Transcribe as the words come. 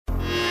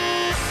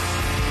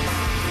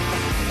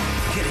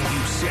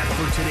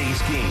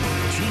today's game,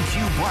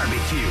 GQ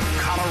Barbecue,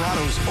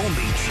 Colorado's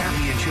only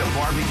championship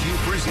barbecue,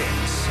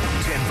 presents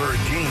Denver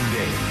Game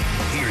Day.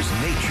 Here's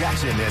Nate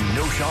Jackson and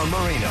Knowshon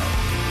Moreno.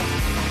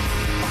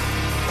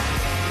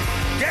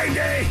 Game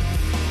Day!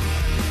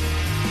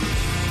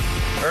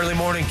 Early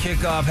morning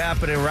kickoff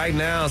happening right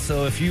now,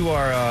 so if you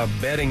are a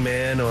betting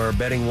man or a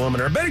betting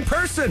woman or a betting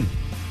person,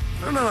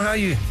 I don't know how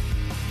you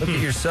look at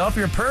yourself.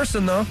 You're a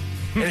person, though.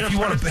 And if you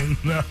want to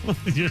bet, no,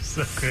 you're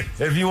so crazy.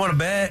 If you want to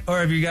bet,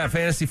 or if you got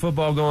fantasy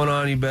football going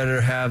on, you better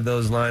have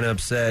those lineups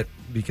set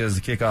because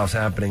the kickoff's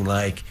happening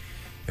like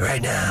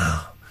right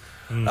now.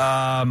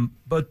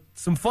 But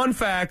some fun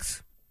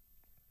facts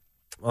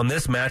on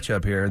this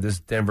matchup here, this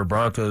Denver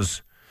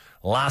Broncos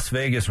Las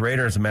Vegas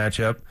Raiders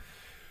matchup.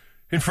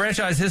 In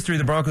franchise history,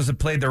 the Broncos have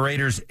played the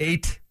Raiders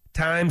 8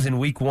 times in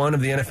week 1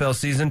 of the NFL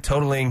season,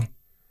 totaling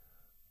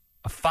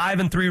a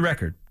 5-3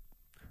 record.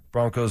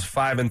 Broncos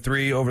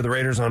 5-3 over the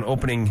Raiders on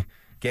opening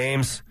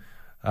games.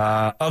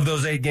 Of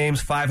those 8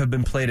 games, 5 have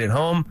been played at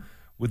home,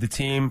 with the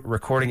team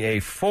recording a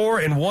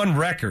 4-1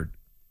 record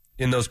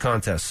in those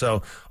contests.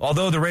 So,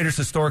 although the Raiders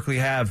historically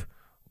have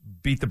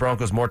beat the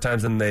Broncos more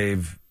times than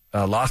they've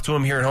lost to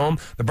them here at home,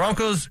 the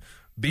Broncos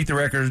beat the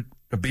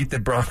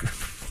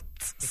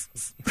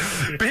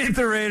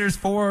Raiders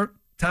 4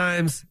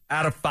 times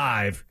out of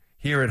 5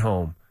 here at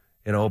home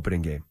in an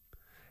opening game.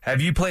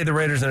 Have you played the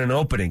Raiders in an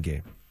opening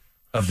game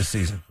of the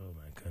season? Oh,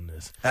 my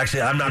goodness.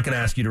 Actually, I'm not going to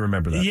ask you to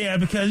remember that. Yeah,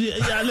 because,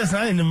 listen,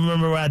 I didn't even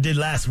remember what I did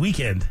last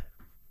weekend.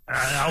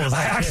 I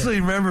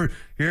actually remember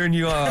hearing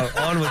you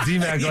on with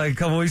D-Mac like a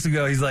couple weeks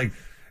ago. He's like,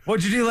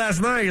 what'd you do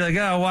last night? You're like,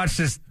 I watched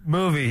this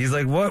movie. He's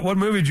like, what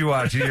movie did you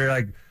watch? And you're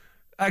like,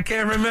 I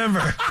can't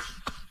remember.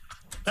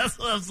 That's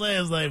what I'm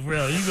saying. It's like,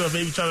 bro, you going to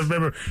maybe try to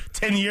remember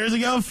 10 years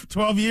ago,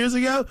 12 years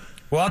ago?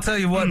 Well, I'll tell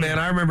you what, man.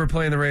 I remember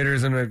playing the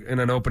Raiders in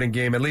an opening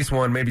game, at least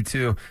one, maybe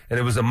 2, and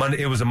it was a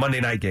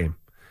Monday night game.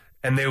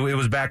 And it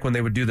was back when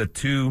they would do the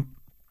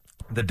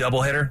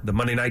doubleheader, the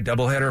Monday night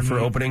doubleheader for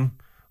opening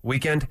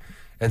weekend.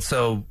 And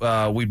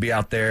so we'd be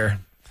out there,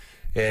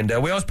 and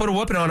we always put a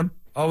whooping on them.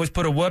 Always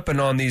put a whooping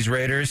on these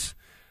Raiders.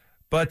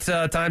 But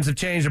times have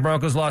changed. The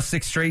Broncos lost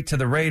 6 straight to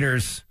the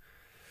Raiders.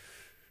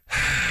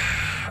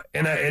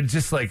 And it's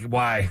just like,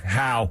 why?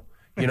 How?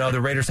 The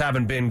Raiders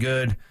haven't been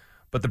good,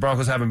 but the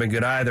Broncos haven't been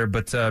good either.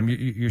 But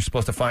you're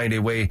supposed to find a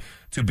way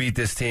to beat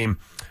this team.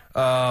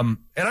 And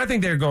I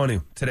think they're going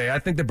to today. I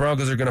think the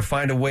Broncos are going to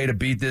find a way to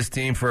beat this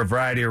team for a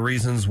variety of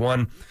reasons.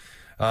 One,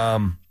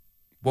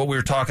 what we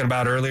were talking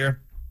about earlier,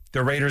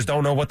 the Raiders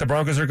don't know what the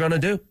Broncos are going to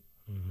do.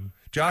 Mm-hmm.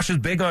 Josh is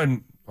big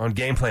on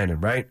game planning,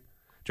 right?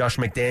 Josh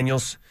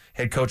McDaniels,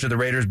 head coach of the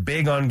Raiders,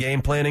 big on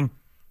game planning,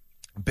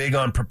 big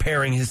on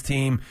preparing his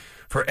team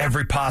for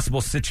every possible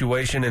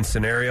situation and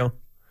scenario.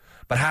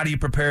 But how do you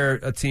prepare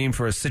a team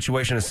for a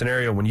situation and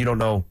scenario when you don't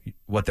know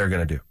what they're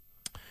going to do?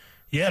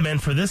 Yeah, man,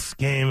 for this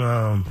game,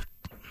 my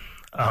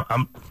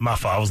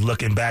fault. I was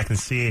looking back and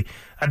see.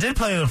 I did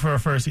play them for a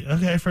first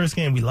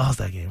game. We lost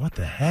that game. What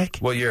the heck?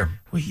 What year?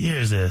 What year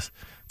is this?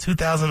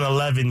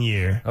 2011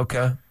 year.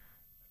 Okay.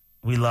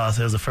 We lost.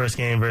 It was the first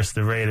game versus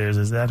the Raiders.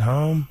 Is that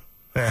home?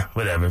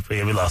 Whatever. But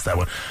yeah, we lost that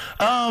one.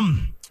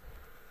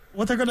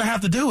 What they're going to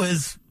have to do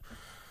is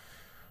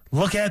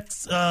look at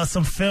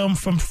some film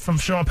from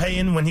Sean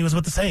Payton when he was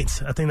with the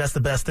Saints. I think that's the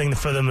best thing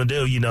for them to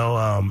do.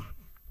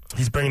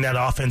 He's bringing that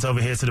offense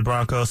over here to the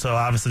Broncos, so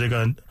obviously they're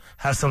going to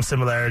have some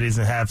similarities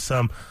and have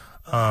some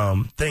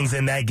things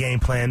in that game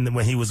plan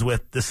when he was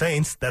with the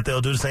Saints that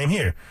they'll do the same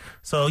here.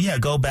 So, yeah,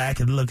 go back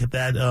and look at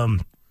that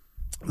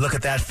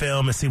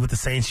film and see what the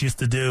Saints used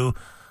to do.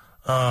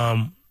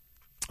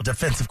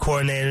 Defensive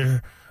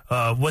coordinator,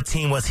 what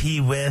team was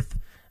he with?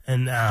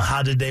 And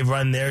how did they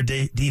run their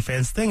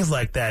defense? Things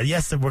like that.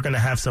 Yes, we're going to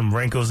have some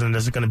wrinkles and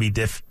there's going to be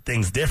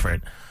things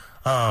different.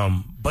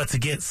 But to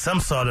get some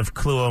sort of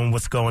clue on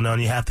what's going on,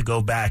 you have to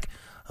go back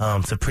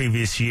to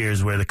previous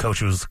years where the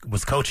coach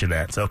was coaching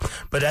at. So,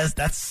 but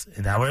that's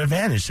in our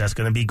advantage. That's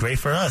going to be great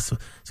for us.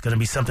 It's going to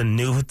be something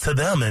new to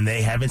them and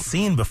they haven't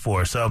seen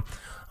before. So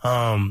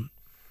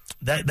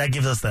that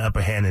gives us the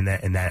upper hand in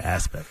that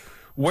aspect.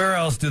 Where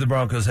else do the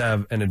Broncos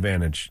have an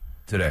advantage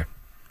today?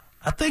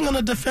 I think on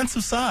the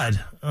defensive side,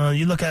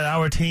 you look at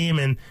our team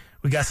and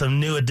we got some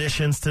new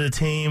additions to the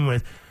team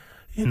with,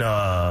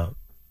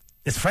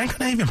 is Frank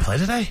going to even play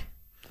today?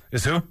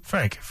 Is who?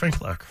 Frank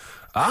Clark.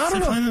 I don't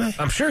know.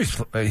 I'm sure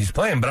he's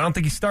playing, but I don't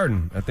think he's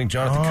starting. I think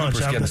Jonathan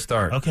Cooper's getting the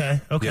start.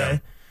 Okay.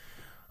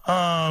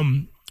 Yeah.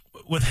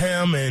 With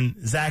him and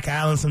Zach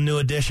Allen, some new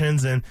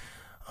additions, and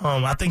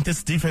I think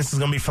this defense is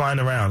going to be flying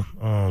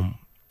around.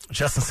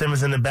 Justin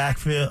Simmons in the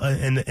backfield,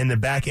 in the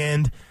back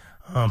end.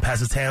 Pass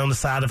his hand on the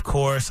side, of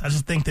course. I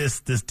just think this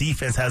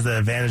defense has the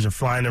advantage of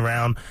flying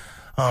around,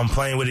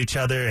 playing with each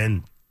other,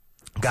 and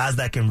guys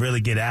that can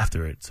really get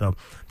after it. So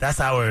that's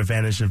our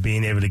advantage of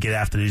being able to get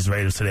after these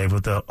Raiders today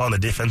on the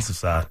defensive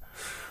side.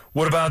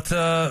 What about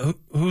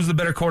who's the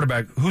better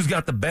quarterback? Who's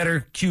got the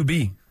better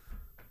QB?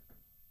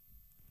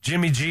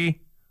 Jimmy G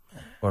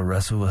or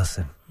Russell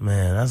Wilson?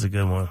 Man, that's a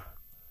good one.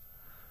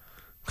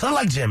 'Cause I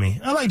like Jimmy.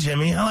 I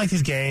like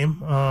his game.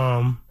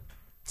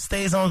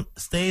 stays on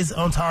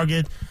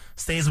target,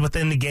 stays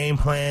within the game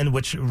plan,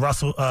 which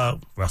Coach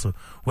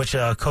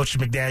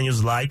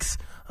McDaniels likes.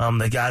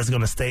 The guy's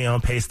going to stay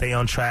on pace, stay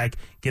on track,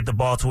 get the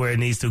ball to where it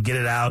needs to, get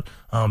it out,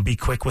 be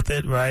quick with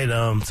it, right?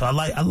 So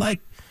I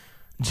like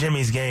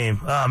Jimmy's game.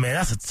 Oh man,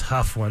 that's a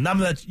tough one.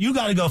 You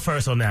got to go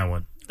first on that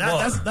one.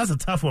 That's a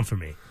tough one for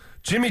me.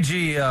 Jimmy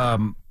G.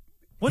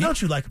 What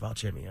don't you like about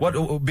Jimmy?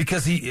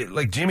 Because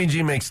Jimmy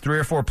G makes 3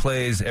 or 4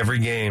 plays every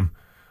game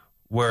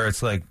where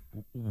it's like,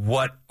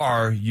 what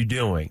are you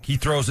doing? He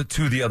throws it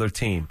to the other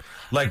team,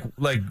 like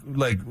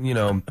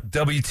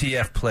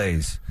WTF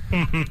plays.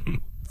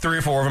 3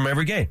 or 4 of them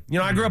every game.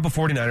 I grew up a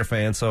 49er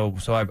fan, so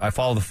I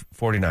follow the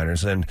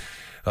 49ers, and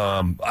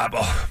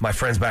my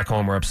friends back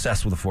home are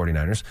obsessed with the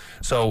 49ers.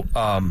 So,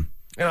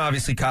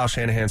 obviously Kyle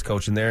Shanahan's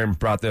coaching there and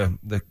brought the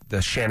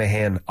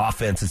Shanahan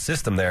offense and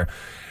system there.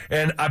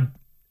 And I'm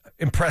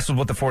impressed with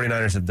what the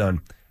 49ers have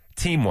done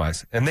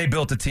team-wise. And they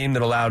built a team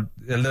that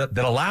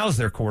allows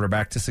their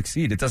quarterback to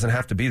succeed. It doesn't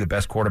have to be the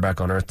best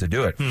quarterback on earth to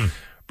do it.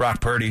 Brock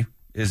Purdy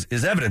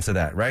is evidence of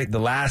that, right? The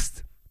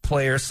last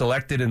player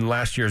selected in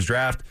last year's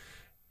draft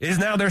is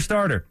now their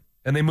starter.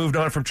 And they moved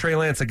on from Trey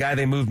Lance, a guy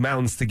they moved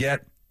mountains to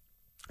get,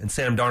 and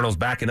Sam Darnold's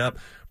backing up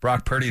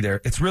Brock Purdy there.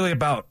 It's really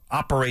about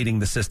operating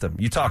the system.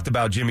 You talked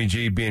about Jimmy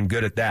G being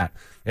good at that,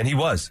 and he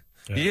was.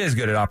 Yeah. He is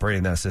good at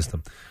operating that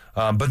system.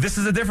 But this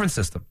is a different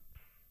system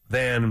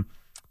than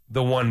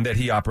the one that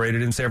he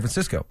operated in San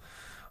Francisco.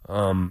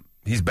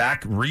 He's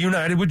back,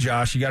 reunited with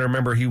Josh. You got to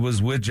remember he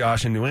was with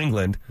Josh in New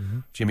England.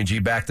 Jimmy G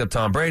backed up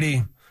Tom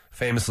Brady.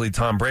 Famously,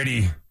 Tom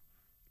Brady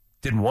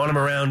didn't want him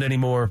around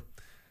anymore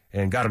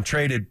and got him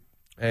traded.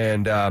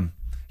 And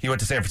he went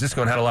to San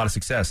Francisco and had a lot of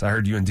success. I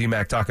heard you and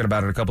D-Mac talking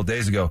about it a couple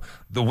days ago.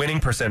 The winning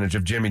percentage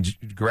of Jimmy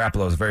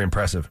Garoppolo is very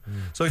impressive.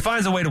 So he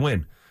finds a way to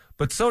win.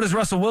 But so does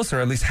Russell Wilson,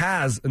 or at least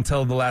has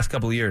until the last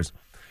couple of years.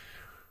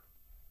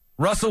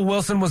 Russell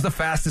Wilson was the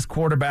fastest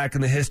quarterback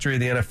in the history of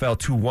the NFL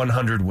to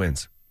 100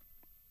 wins.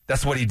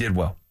 That's what he did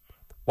well.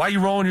 Why are you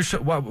rolling your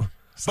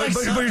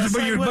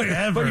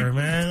whatever,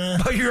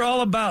 man. But you're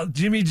all about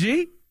Jimmy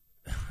G?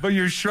 But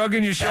you're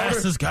shrugging your shoulders?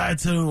 Fastest guy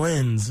to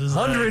wins.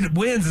 100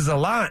 wins is a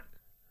lot.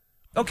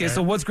 Okay,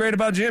 so what's great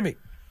about Jimmy?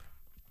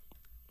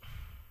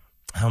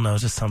 I don't know.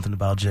 It's just something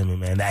about Jimmy,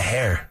 man. That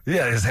hair.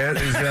 Yeah, his hair.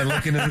 He's got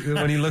looking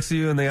when he looks at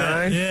you in the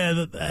eye.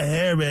 Yeah, the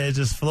hair, man,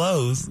 just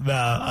flows.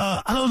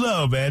 Now, I don't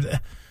know, man.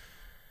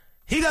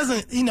 He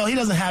doesn't. He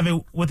doesn't have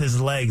it with his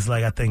legs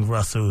like I think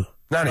Russell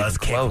is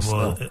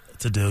capable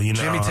to do.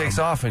 Jimmy takes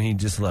off and he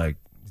just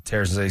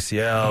tears his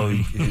ACL.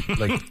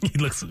 He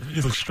looks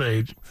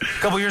strange. A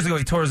couple years ago,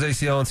 he tore his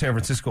ACL in San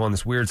Francisco on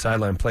this weird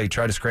sideline play. He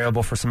tried to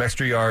scramble for some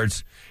extra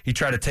yards. He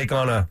tried to take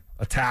on a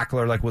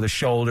tackler with his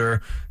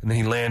shoulder, and then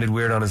he landed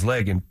weird on his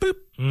leg, and boop,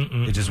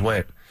 it just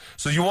went.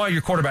 So you want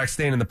your quarterback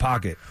staying in the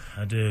pocket.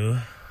 I do.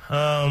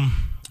 I'm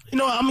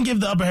going to give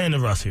the upper hand to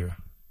Russ here.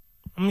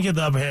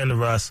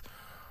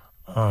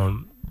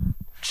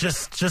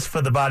 Just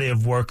for the body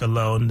of work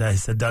alone that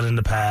he's done in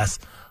the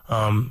past.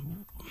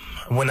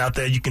 Went out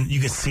there, you can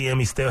see him.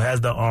 He still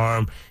has the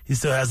arm. He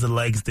still has the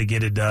legs to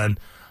get it done.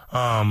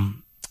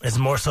 It's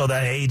more so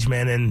that age,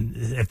 man, and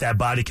if that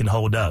body can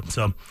hold up.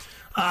 So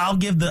I'll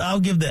give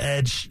the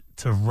edge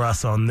to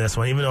Russ on this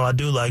one, even though I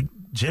do like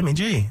Jimmy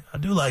G. I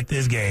do like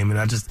this game,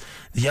 and the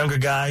younger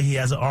guy, he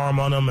has an arm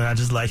on him, and I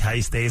just like how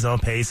he stays on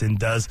pace and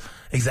does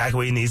exactly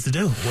what he needs to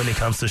do when it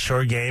comes to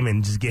short game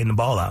and just getting the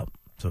ball out.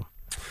 So,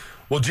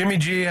 well, Jimmy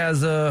G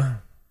has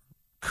a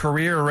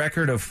career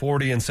record of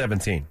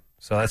 40-17,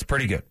 so that's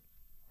pretty good.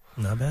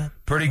 Not bad.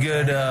 Pretty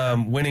good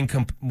winning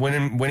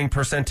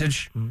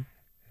percentage.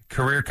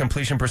 Career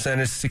completion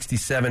percentage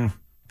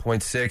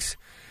 67.6.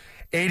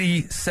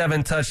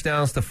 87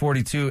 touchdowns to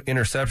 42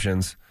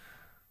 interceptions.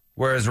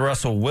 Whereas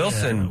Russell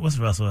Wilson, what's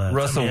Russell at?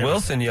 Russell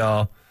Wilson,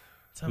 y'all,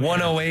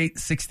 108,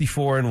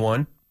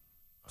 64-1.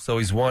 So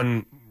he's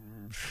won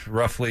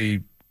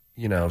roughly,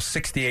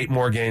 68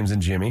 more games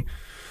than Jimmy.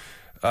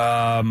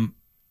 The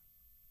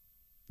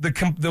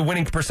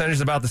winning percentage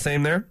is about the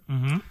same there.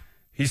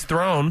 He's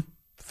thrown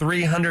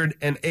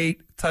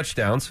 308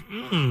 touchdowns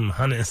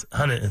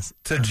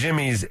to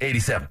Jimmy's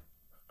 87.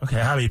 Okay,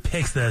 how many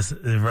picks does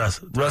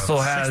Russell? Russell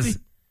has...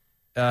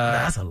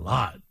 that's a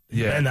lot.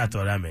 Yeah. And I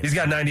thought that made He's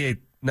got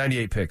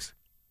 98 picks.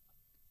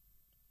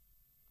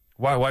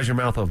 Why's your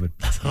mouth open?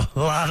 That's a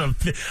lot of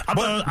picks. I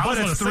was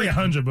going to say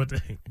 300, but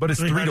it's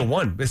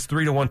 3-1. It's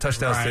 3-1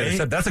 touchdowns to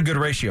intercept. That's a good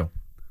ratio.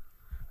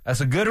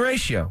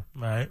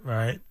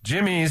 Right.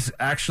 Jimmy's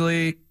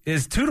actually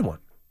is 2-1.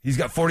 He's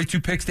got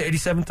 42 picks to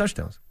 87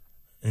 touchdowns.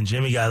 And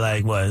Jimmy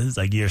got it's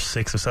year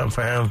 6 or something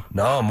for him?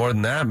 No, more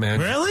than that, man.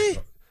 Really?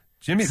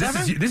 Jimmy,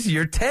 this is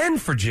year 10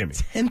 for Jimmy.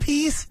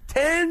 10-piece?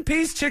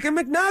 10-piece chicken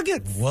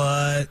McNuggets.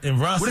 What? And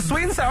Russ with a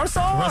sweet and sour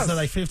sauce. Russ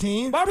at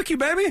 15? Barbecue,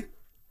 baby.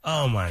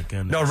 Oh, my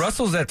goodness. No,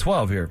 Russell's at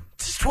 12 here.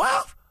 It's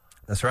 12?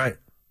 That's right.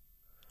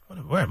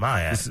 Where am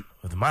I at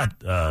with my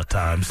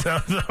times?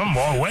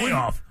 I'm way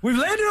off. We've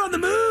landed on the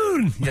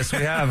moon. Yes,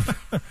 we have.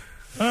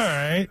 All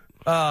right.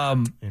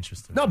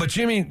 Interesting. No, but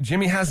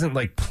Jimmy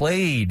hasn't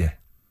played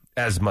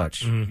as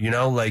much.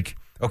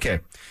 Okay.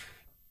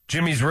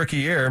 Jimmy's rookie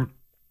year,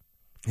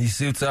 he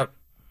suits up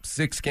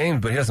 6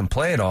 games, but he doesn't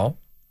play at all.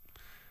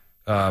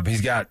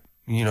 He's got,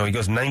 he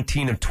goes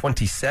 19 of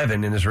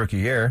 27 in his rookie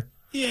year.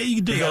 Yeah,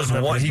 you do. He goes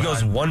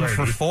 1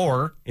 for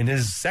 4 in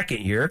his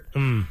second year.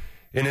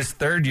 In his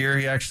third year,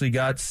 he actually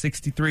got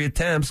 63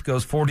 attempts,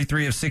 goes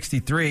 43 of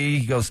 63.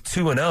 He goes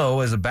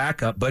 2-0 as a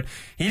backup, but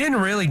he didn't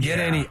really get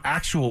any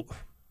actual,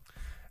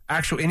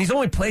 and he's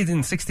only played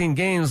in 16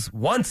 games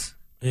once.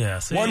 Yeah,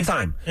 see, one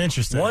time.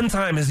 Interesting. One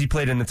time has he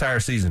played an entire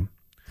season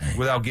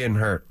without getting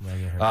hurt.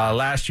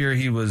 Last year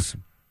he was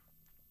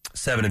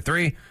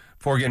 7-3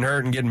 before getting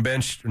hurt and getting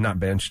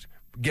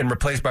getting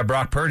replaced by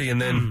Brock Purdy,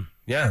 and then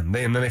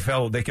they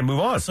felt they can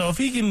move on. So if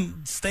he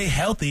can stay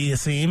healthy, it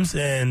seems,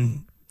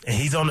 and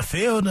he's on the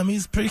field, I mean,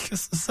 he's pretty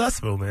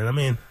successful, man. I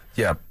mean,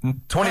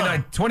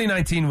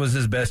 2019 was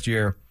his best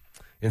year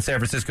in San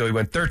Francisco. He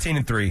went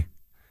 13-3,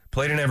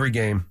 played in every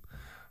game.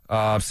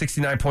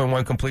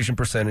 69.1 completion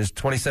percentage,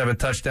 27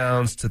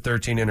 touchdowns to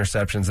 13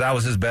 interceptions. That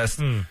was his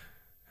best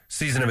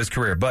season of his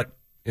career. But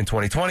in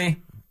 2020,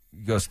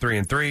 he goes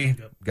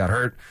 3-3, got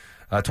hurt.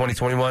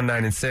 2021,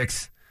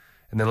 9-6,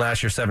 and then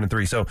last year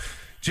 7-3. So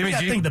Jimmy G.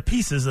 I think the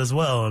pieces as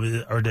well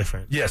are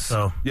different. Yes.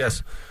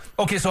 Yes.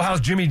 Okay, so how's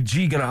Jimmy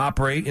G going to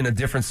operate in a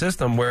different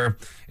system where,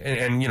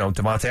 and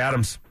Davante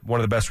Adams,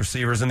 one of the best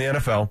receivers in the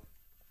NFL,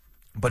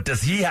 but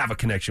does he have a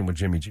connection with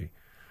Jimmy G?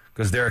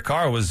 Because Derek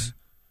Carr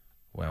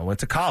went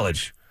to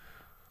college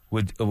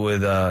with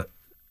Davante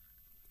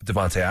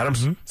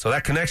Adams. Mm-hmm. So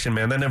that connection,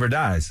 man, that never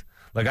dies.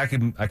 Like I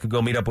could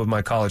go meet up with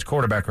my college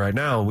quarterback right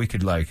now, and we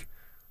could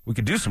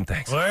do some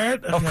things.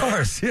 What? Okay. Of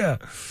course, yeah.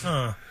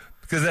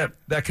 Because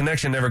that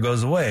connection never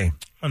goes away.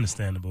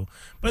 Understandable.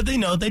 But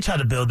they try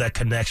to build that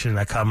connection,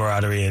 that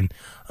camaraderie,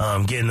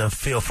 and getting a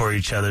feel for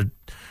each other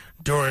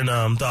during the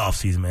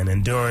offseason, man,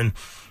 and during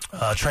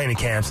training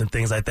camps and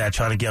things like that,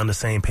 trying to get on the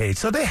same page.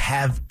 So they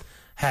have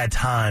had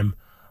time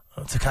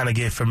to kind of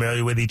get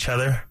familiar with each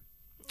other.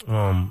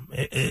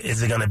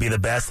 Is it going to be the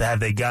best? Have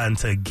they gotten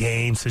to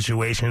game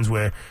situations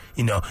where,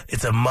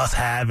 it's a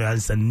must-have and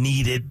it's a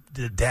needed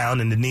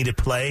down and the needed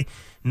play?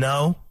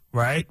 No,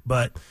 right?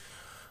 But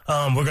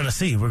we're going to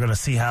see. We're going to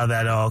see how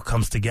that all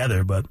comes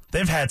together. But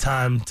they've had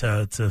time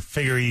to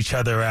figure each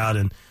other out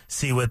and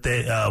see what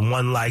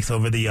one likes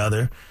over the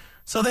other.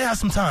 So they have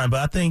some time.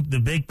 But I think the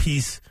big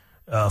piece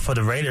for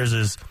the Raiders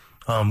is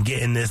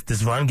getting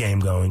this run game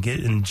going,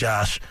 getting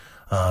Josh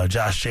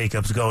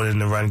Jacobs going in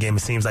the run game.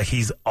 It seems like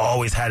he's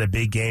always had a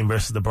big game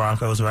versus the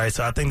Broncos, right?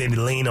 So I think they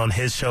lean on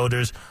his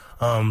shoulders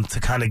to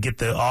kind of get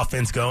the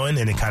offense going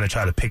and then kind of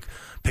try to pick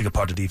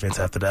apart the defense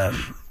after that.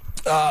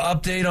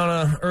 Update on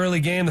an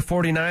early game. The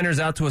 49ers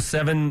out to a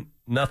 7-0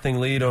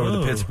 lead over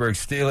the Pittsburgh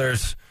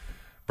Steelers.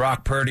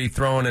 Brock Purdy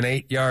throwing an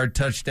 8-yard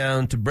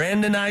touchdown to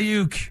Brandon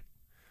Ayuk.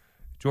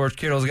 George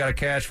Kittle's got a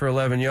catch for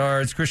 11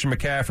 yards. Christian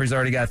McCaffrey's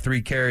already got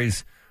 3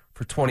 carries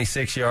for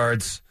 26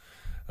 yards.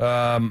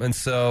 And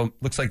so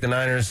looks like the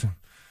Niners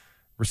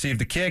received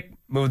the kick,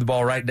 moved the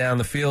ball right down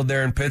the field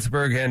there in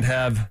Pittsburgh, and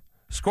have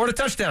scored a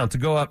touchdown to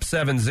go up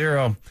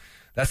 7-0.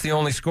 That's the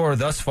only score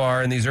thus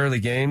far in these early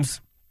games.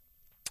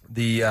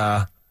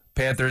 The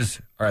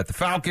Panthers are at the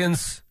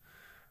Falcons.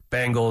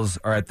 Bengals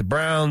are at the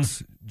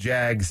Browns.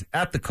 Jags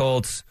at the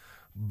Colts.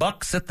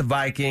 Bucks at the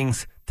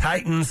Vikings.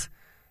 Titans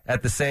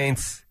at the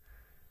Saints.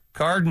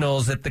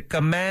 Cardinals at the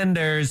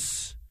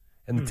Commanders.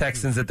 And the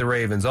Texans at the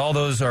Ravens. All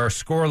those are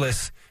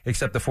scoreless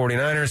except the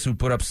 49ers, who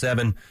put up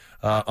 7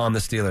 on the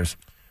Steelers.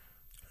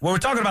 When we're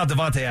talking about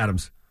Davante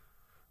Adams,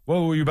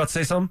 what were you about to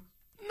say something?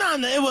 No,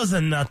 it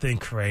wasn't nothing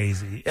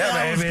crazy. Yeah,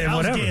 I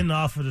was getting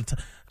off of the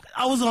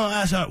I was going to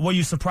ask you, were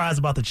you surprised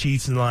about the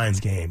Chiefs and Lions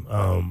game?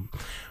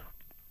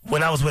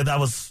 When I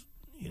was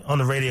on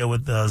the radio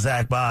with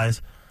Zach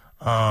Baez,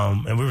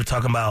 and we were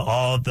talking about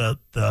all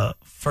the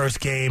first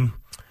game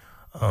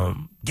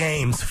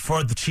games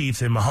for the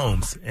Chiefs and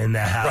Mahomes, and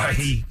how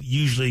he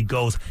usually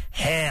goes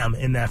ham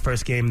in that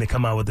first game and they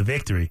come out with the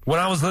victory. When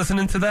I was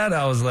listening to that,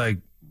 I was like,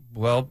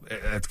 well,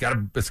 it's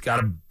got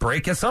to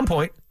break at some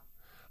point.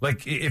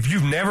 Like, if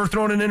you've never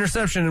thrown an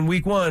interception in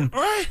week 1,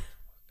 right?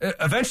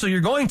 Eventually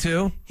you're going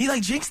to. He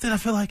jinxed it, I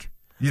feel like.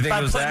 You think by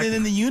it was putting it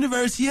in the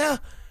universe, yeah.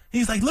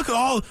 He's like, look at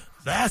all the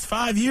last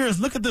 5 years.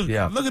 Look at these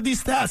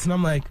stats. And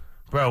I'm like,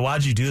 bro,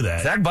 why'd you do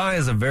that? Zach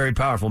Baez is a very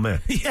powerful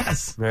man.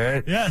 Yes.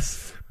 Right?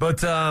 Yes.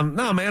 But,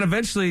 no, man,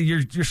 eventually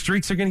your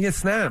streaks are going to get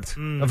snapped.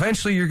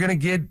 Eventually you're going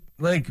to get,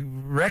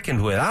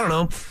 reckoned with. I don't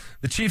know.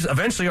 The Chiefs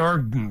eventually are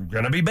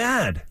going to be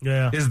bad.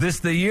 Yeah. Is this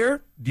the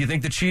year? Do you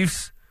think the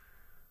Chiefs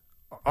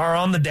are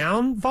on the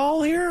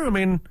downfall here? I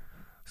mean,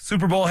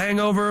 Super Bowl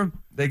hangover.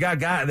 They got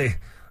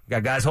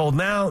guys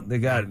holding out. They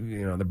got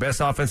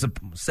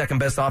the second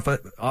best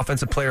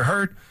offensive player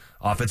hurt.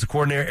 Offensive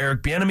coordinator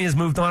Eric Bieniemy has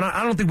moved on.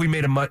 I don't think we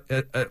made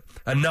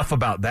enough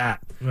about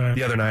that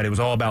the other night. It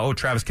was all about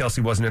Travis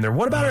Kelce wasn't in there.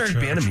 What about Eric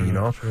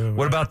Bieniemy? True,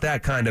 what about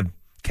that kind of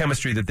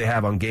chemistry that they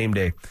have on game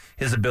day?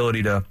 His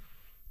ability to,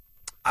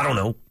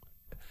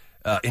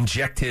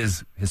 inject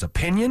his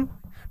opinion.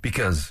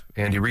 because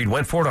Andy Reid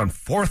went for it on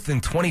 4th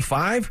and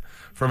 25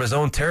 from his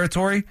own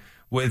territory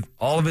with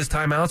all of his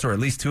timeouts, or at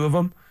least 2 of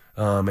them,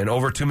 and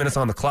over 2 minutes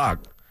on the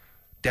clock,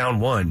 down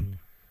 1.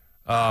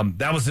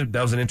 That was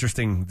an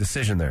interesting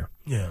decision there.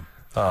 Yeah.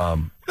 I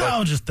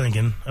was just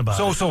thinking about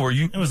it. So were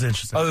you? It was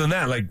interesting. Other than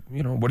that,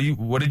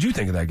 what did you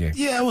think of that game?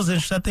 Yeah, it was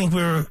interesting. I think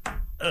we were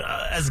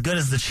as good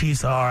as the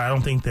Chiefs are. I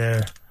don't think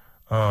they're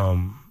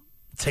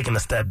taking a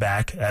step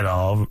back at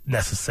all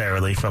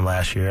necessarily from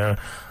last year.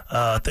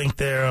 I think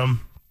they're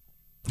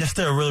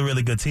still a really,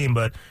 really good team,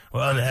 but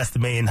we're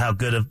underestimating how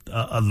good of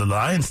the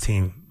Lions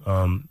team,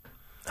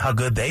 how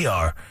good they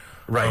are.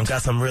 Right.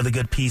 Got some really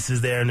good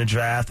pieces there in the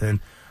draft, and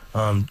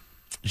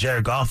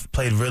Jared Goff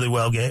played really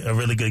a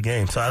really good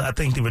game. So I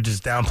think they were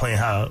just downplaying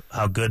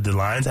how good the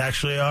Lions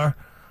actually are.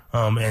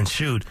 And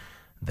shoot,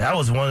 that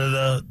was one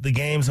of the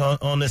games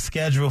on the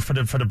schedule for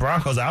the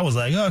Broncos. I was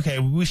like, okay,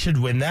 we should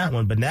win that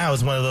one. But now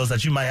it's one of those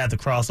that you might have to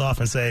cross off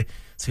and say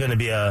it's going to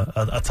be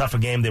a tougher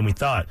game than we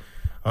thought.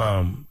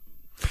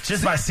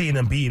 Just by seeing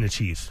them beating the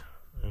Chiefs.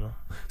 You know?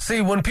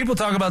 See, when people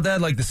talk about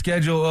that, like the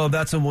schedule,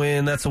 that's a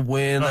win, that's a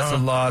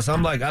loss.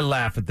 I'm like, I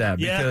laugh at that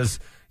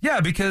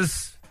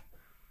because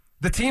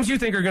the teams you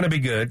think are going to be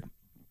good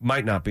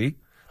might not be.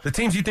 The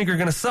teams you think are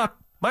going to suck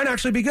might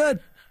actually be good.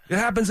 It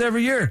happens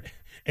every year.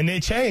 And they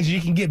change.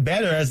 You can get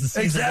better as the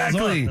season goes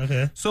on.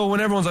 Okay. So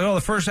when everyone's like,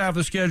 the first half of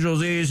the schedule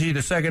is easy,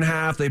 the second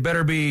half, they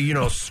better be,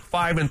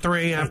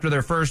 5-3 after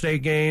their first 8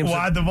 games.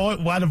 Why the voice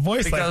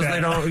because like that? Because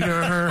they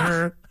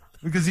don't,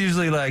 because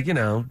usually, I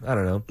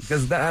don't know.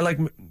 Because I like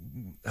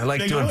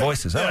doing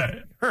voices. I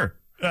like her.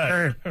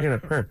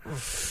 Her.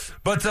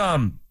 But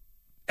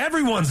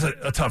everyone's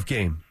a tough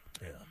game.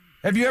 Yeah.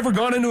 Have you ever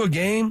gone into a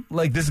game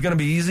like this is going to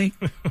be easy?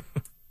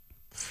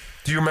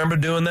 Do you remember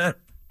doing that?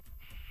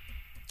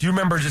 Do you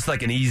remember just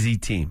like an easy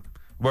team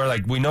where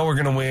we know we're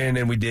going to win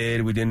and we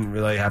did. We didn't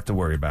really have to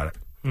worry about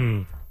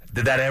it.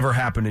 Did that ever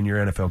happen in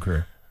your NFL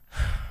career?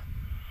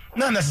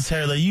 Not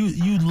necessarily.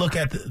 You look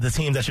at the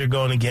teams that you're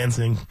going against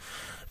and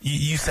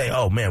you say,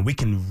 oh, man, we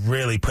can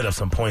really put up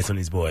some points on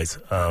these boys.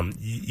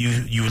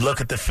 You look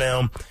at the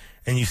film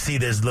and you see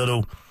there's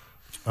little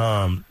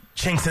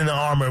chinks in the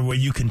armor where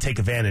you can take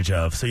advantage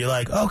of. So you're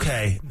like,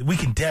 okay, we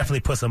can definitely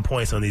put some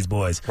points on these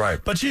boys. Right.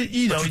 But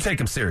you take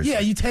them seriously.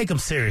 Yeah, you take them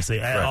seriously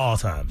at all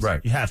times.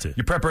 Right. You have to.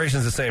 Your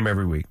preparation's the same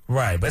every week.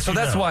 Right. But so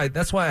that's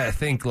why I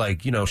think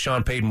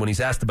Sean Payton, when he's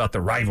asked about the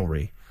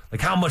rivalry,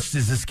 how much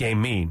does this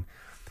game mean?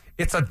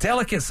 It's a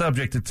delicate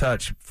subject to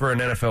touch for an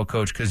NFL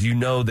coach because you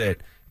know that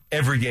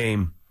every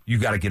game you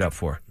got to get up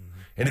for. Mm-hmm.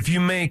 And if you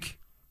make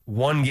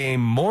one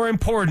game more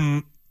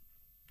important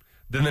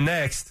than the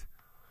next,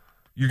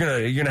 you're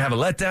gonna have a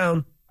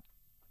letdown.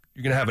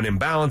 You're gonna have an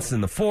imbalance in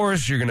the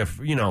force. You're gonna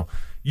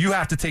you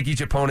have to take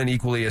each opponent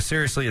equally as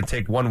seriously and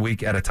take 1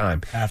 week at a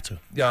time. Have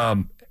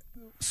to.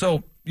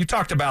 So you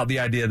talked about the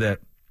idea that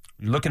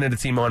you're looking at a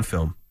team on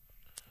film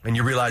and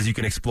you realize you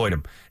can exploit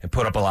them and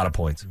put up a lot of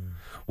points. Mm.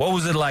 What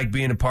was it like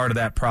being a part of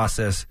that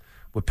process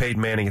with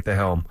Peyton Manning at the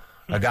helm,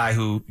 a guy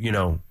who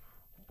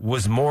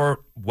was more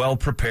well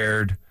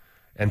prepared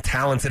and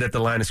talented at the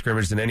line of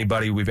scrimmage than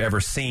anybody we've ever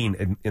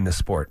seen in this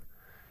sport?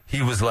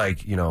 He was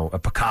like, a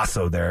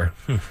Picasso there.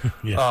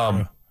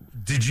 Yes,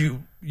 did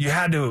you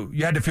had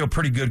to feel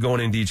pretty good going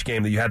into each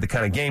game that you had the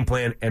kind of game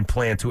plan and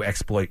plan to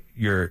exploit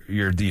your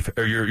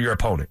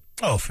opponent?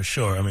 Oh, for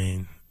sure. I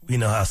mean, we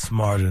know how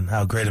smart and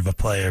how great of a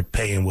player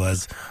Payton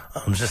was.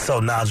 Just so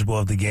knowledgeable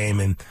of the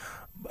game, and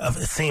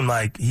it seemed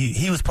like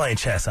he was playing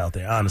chess out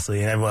there,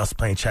 honestly, and everyone else was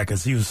playing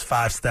checkers. He was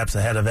 5 steps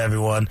ahead of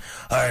everyone.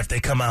 All right, if they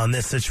come out in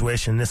this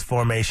situation, this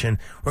formation,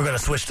 we're going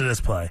to switch to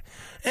this play.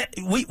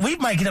 We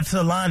might get up to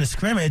the line of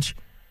scrimmage,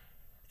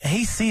 and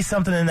he sees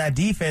something in that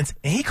defense,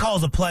 and he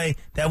calls a play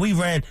that we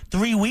ran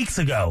 3 weeks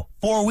ago,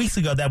 4 weeks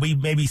ago, that we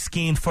maybe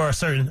schemed for a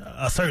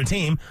certain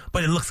team,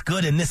 but it looks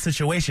good in this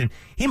situation.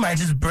 He might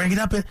just bring it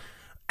up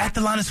at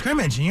the line of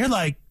scrimmage, and you're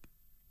like,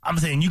 I'm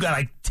saying you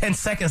got 10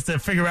 seconds to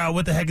figure out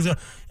what the heck is going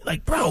on.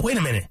 Like, bro, wait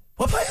a minute.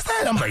 What play is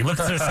that? I'm like,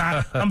 looking to the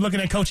side. I'm looking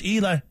at Coach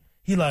E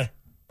he like,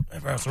 hey,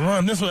 bro, so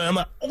run this way. I'm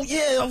like, oh,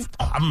 yeah.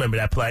 I remember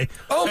that play.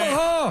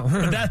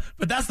 Omaha!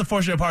 But that's the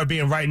fortunate part of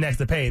being right next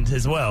to Payton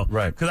as well.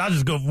 Right. Because I'll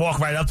just go walk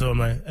right up to him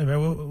like, hey,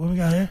 bro, what we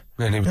got here?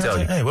 And he would tell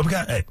you. Hey, what we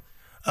got? Hey,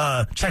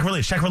 check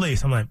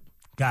release. I'm like,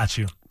 got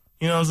you.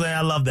 You know what I'm saying?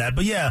 I love that.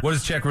 But yeah. What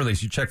is check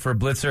release? You check for a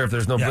blitzer. If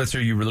there's no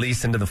blitzer, you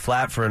release into the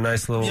flat for a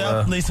nice little...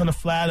 release on the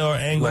flat or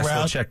angle nice route.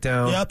 Little check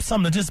down. Yep,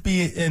 something to just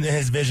be in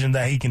his vision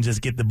that he can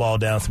just get the ball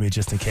down to me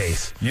just in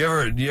case. You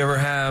ever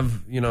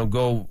have,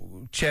 go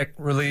check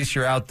release,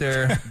 you're out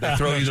there, they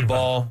throw you the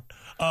ball.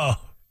 Oh.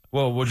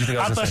 Well, what do you think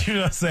I was going to say? I thought you were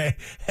going to say,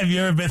 have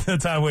you ever been to the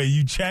time where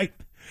you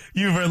checked,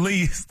 you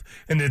released,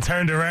 and then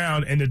turned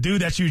around, and the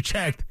dude that you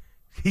checked,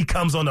 he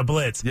comes on the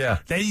blitz. Yeah.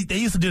 They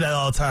used to do that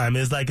all the time.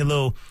 It's like a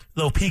little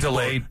peek.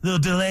 Delayed. Little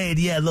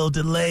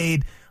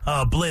delayed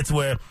blitz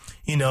where,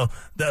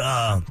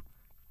 the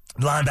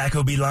linebacker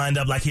will be lined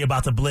up like he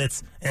about to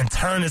blitz and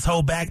turn his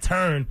whole back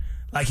turn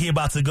like he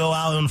about to go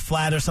out on the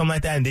flat or something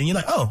like that. And then you're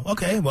like, oh,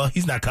 okay, well,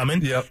 he's not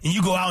coming. Yep. And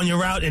you go out on your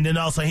route, and then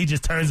all of a sudden he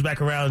just turns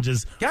back around and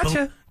just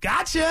gotcha.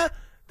 gotcha.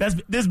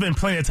 There's been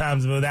plenty of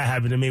times where that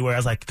happened to me where I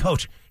was like,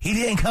 Coach, he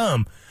didn't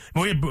come.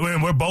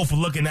 We're both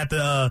looking at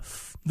the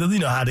you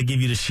know how to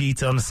give you the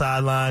sheets on the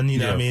sideline, you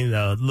know what I mean,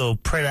 the little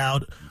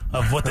printout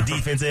of what the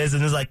defense is,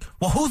 and it's like,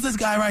 well, who's this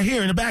guy right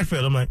here in the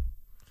backfield? I'm like,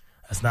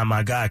 that's not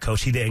my guy,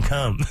 Coach. He didn't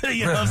come.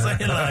 You know what I'm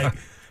saying? Like,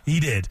 he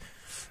did.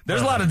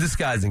 There's a lot of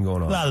disguising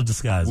going on. A lot of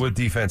disguising with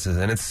defenses,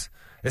 and it's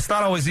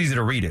not always easy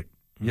to read it.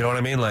 You know what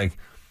I mean? Like,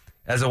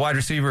 as a wide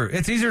receiver,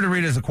 it's easier to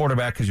read as a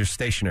quarterback because you're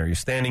stationary. You're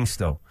standing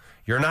still.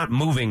 You're not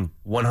moving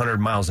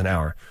 100 miles an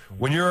hour.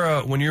 When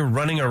you're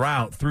running a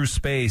route through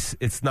space,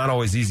 it's not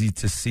always easy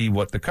to see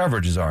what the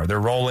coverages are.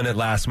 They're rolling it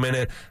last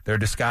minute. They're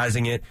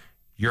disguising it.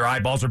 Your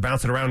eyeballs are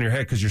bouncing around in your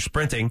head because you're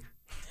sprinting.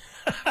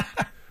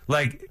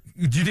 Like,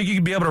 do you think you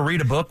could be able to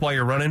read a book while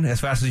you're running as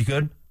fast as you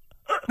could?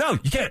 No,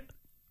 you can't.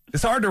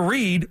 It's hard to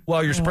read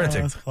while you're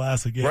sprinting. That's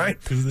classic, yeah.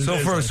 Right?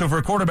 So for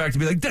a quarterback to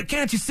be like,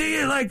 can't you see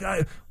it? Like,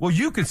 well,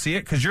 you can see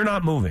it because you're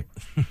not moving.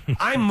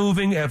 I'm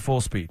moving at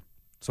full speed.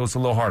 So it's a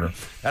little harder.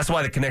 That's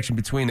why the connection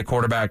between the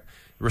quarterback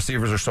and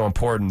receivers are so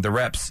important. The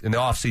reps in the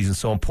offseason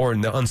so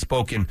important. The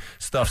unspoken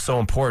stuff so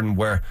important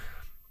where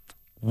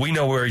we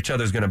know where each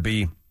other's going to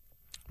be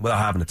without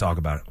having to talk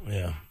about it.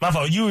 Yeah. My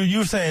fault. You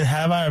were saying,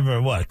 have I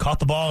ever, caught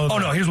the ball? Oh,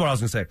 no. Here's what I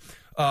was going to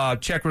say.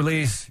 Check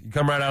release. You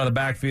come right out of the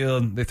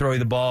backfield. They throw you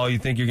the ball. You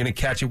think you're going to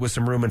catch it with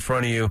some room in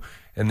front of you,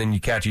 and then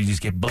you catch it. You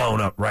just get blown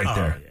up right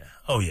there. Yeah.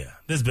 Oh, yeah.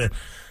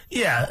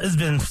 It's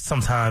been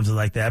some times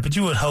like that, but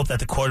you would hope that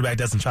the quarterback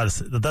doesn't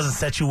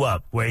set you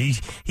up where he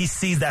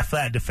sees that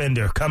flat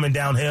defender coming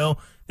downhill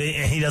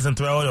and he doesn't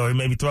throw it, or he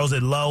maybe throws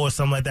it low or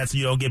something like that so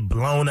you don't get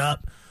blown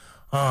up.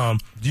 Do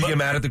you get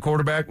mad at the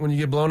quarterback when you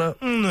get blown up?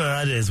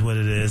 No, it is what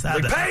it is.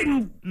 Like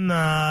Peyton?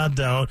 Nah, I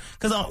don't.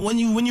 Because when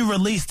you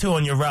release two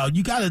on your route,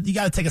 you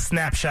gotta take a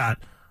snapshot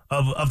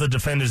of the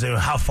defenders and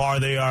how far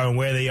they are and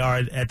where they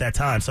are at that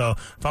time. So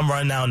if I'm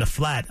running out in the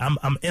flat,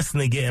 I'm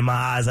instantly getting my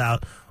eyes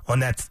out on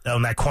that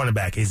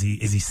cornerback. Is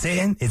he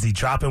sitting? Is he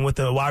dropping with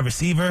the wide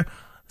receiver?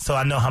 So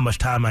I know how much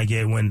time I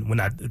get when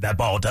that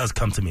ball does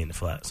come to me in the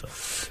flat. So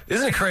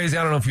isn't it crazy?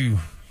 I don't know if you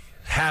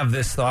have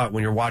this thought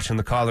when you're watching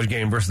the college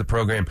game versus the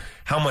pro game,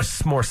 how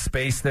much more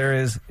space there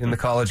is in the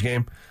college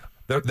game.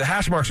 The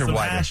hash marks are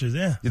wider. Hashes,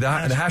 yeah. The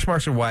hash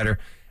marks are wider.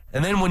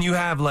 And then when you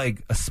have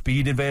like a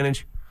speed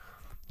advantage,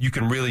 you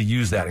can really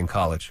use that in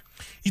college.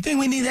 You think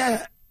we need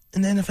that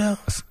in the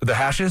NFL? The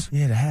hashes?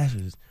 Yeah, the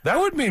hashes. That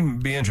would be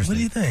interesting. What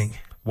do you think?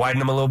 Widen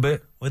them a little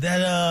bit? Would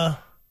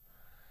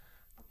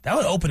that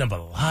would open up a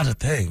lot of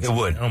things. It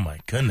would. Oh my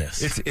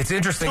goodness. It's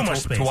interesting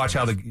to watch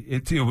how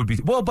it would be.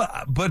 Well,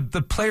 but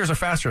the players are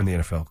faster in the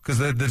NFL because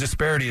the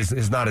disparity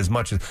is not as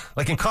much as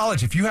like in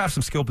college. If you have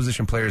some skill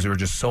position players who are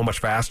just so much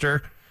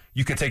faster,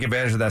 you can take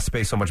advantage of that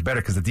space so much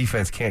better because the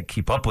defense can't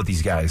keep up with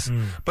these guys.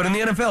 But in the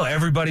NFL,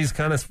 everybody's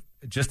kind of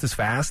just as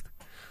fast.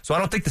 So I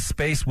don't think the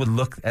space would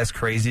look as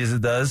crazy as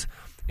it does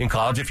in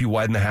college if you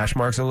widen the hash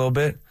marks a little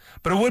bit.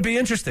 But it would be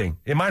interesting.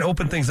 It might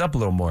open things up a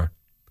little more.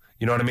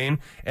 You know what I mean?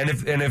 And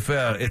if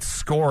it's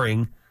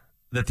scoring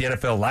that the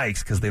NFL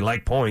likes because they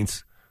like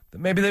points,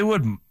 then maybe they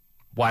would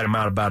widen them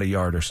out about a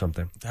yard or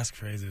something. That's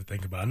crazy to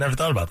think about. I never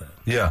thought about that.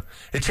 Yeah.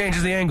 It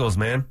changes the angles,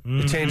 man.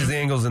 It changes the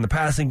angles in the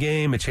passing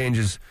game. It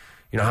changes,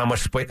 how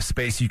much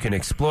space you can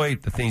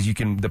exploit, the things you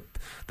can,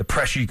 the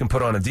pressure you can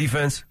put on a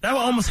defense. That will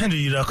almost hinder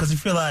you, though, because you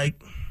feel like,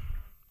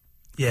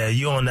 yeah,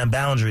 you're on that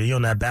boundary,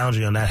 on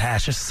that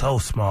hash. It's so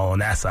small on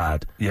that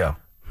side. Yeah.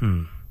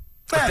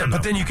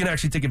 But then you can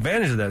actually take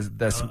advantage of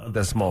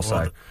that small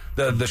side,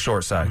 the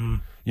short side,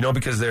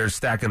 because they're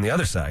stacking the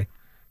other side,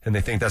 and they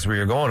think that's where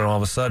you're going, and all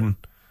of a sudden,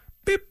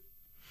 beep.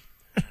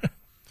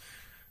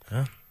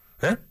 Yeah.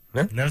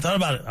 Never thought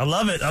about it. I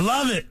love it.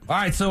 All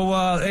right, so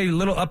a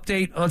little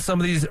update on some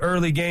of these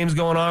early games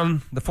going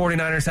on. The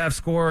 49ers have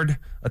scored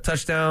a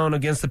touchdown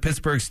against the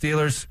Pittsburgh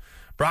Steelers.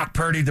 Brock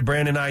Purdy to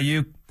Brandon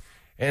Ayuk.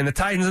 And the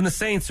Titans and the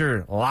Saints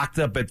are locked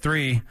up at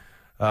 3.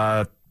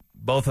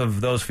 Both of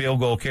those field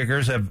goal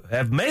kickers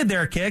have made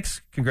their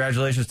kicks.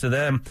 Congratulations to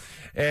them.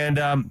 And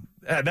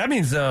that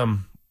means,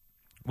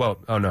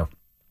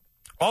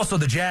 Also,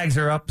 the Jags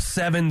are up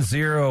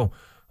 7-0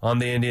 on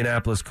the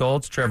Indianapolis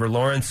Colts. Trevor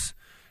Lawrence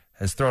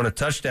has thrown a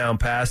touchdown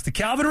pass to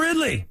Calvin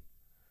Ridley.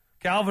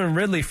 Calvin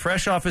Ridley,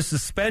 fresh off his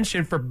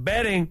suspension for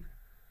betting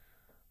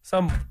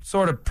some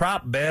sort of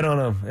prop bet on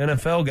an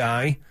NFL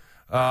guy.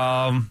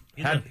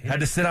 Had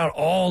to sit out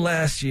all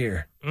last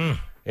year.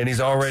 And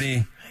he's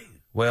already,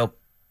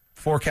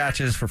 4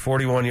 catches for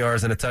 41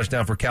 yards and a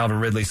touchdown for Calvin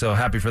Ridley. So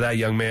happy for that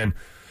young man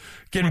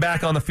getting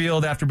back on the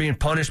field after being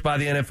punished by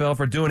the NFL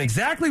for doing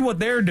exactly what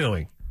they're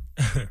doing.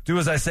 Do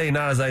as I say,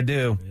 not as I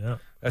do. Yeah.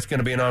 That's going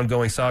to be an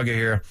ongoing saga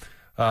here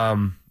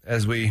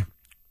as we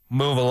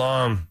move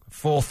along.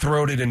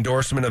 Full-throated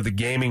endorsement of the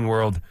gambling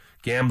world.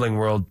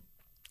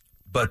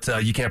 But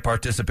you can't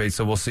participate,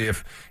 so we'll see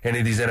if any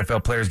of these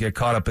NFL players get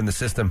caught up in the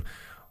system.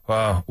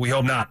 We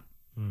hope not.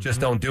 Just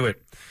don't do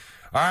it.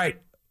 All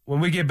right. When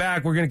we get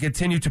back, we're going to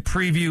continue to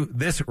preview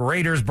this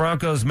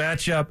Raiders-Broncos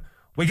matchup.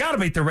 We got to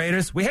beat the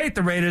Raiders. We hate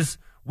the Raiders.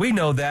 We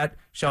know that.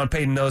 Sean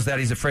Payton knows that.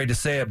 He's afraid to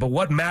say it. But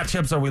what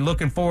matchups are we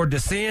looking forward to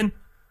seeing?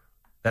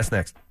 That's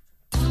next.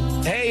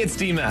 Hey, it's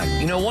D-Mac.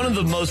 You know, one of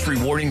the most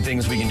rewarding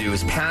things we can do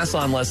is pass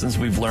on lessons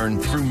we've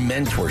learned through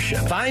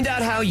mentorship. Find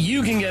out how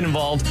you can get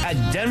involved at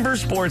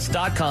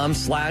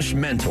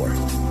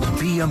denversports.com/mentor.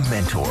 Be a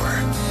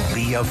mentor.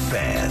 Be a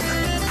fan.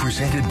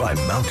 Presented by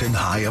Mountain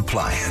High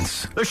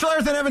Appliance. The Schlereth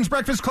and Evans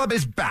Breakfast Club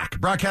is back,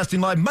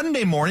 broadcasting live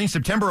Monday morning,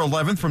 September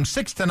 11th from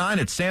 6 to 9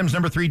 at Sam's No.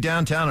 3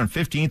 downtown on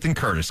 15th and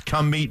Curtis.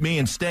 Come meet me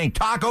and Stank.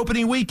 Talk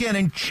opening weekend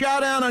and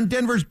chow down on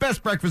Denver's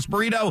best breakfast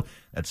burrito.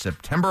 That's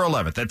September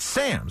 11th at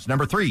Sam's No.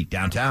 3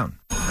 downtown.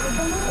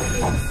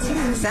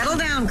 Settle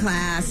down,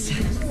 class.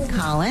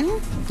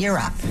 Colin, you're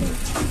up.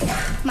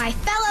 My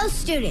fellow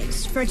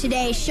students, for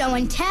today's show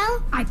and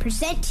tell, I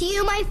present to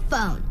you my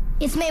phone.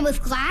 It's made with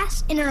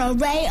glass and an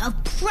array of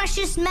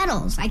precious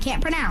metals I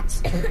can't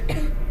pronounce.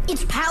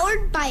 It's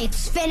powered by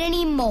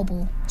Xfinity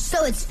Mobile,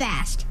 so it's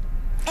fast.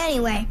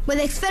 Anyway, with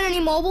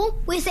Xfinity Mobile,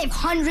 we save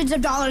hundreds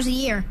of dollars a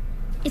year.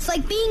 It's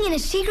like being in a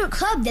secret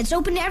club that's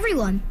open to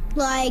everyone,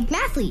 like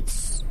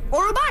mathletes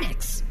or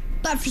robotics,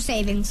 but for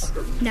savings.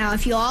 Now,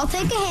 if you all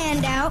take a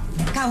handout...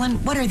 Colin,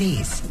 what are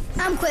these?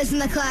 I'm quizzing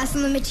the class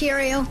on the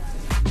material.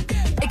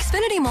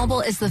 Xfinity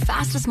Mobile is the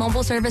fastest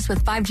mobile service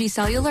with 5G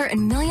cellular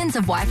and millions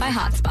of Wi-Fi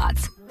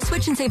hotspots.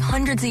 Switch and save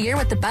hundreds a year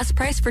with the best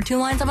price for 2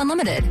 lines of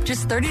unlimited.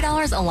 Just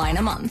 $30 a line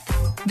a month.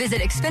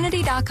 Visit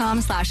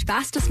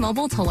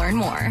Xfinity.com/fastestmobile to learn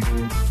more.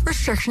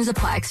 Restrictions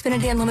apply.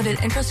 Xfinity Unlimited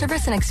Intro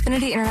Service and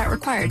Xfinity Internet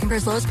required.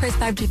 Compares lowest price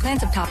 5G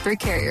plans of top 3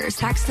 carriers.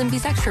 Taxes and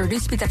fees extra.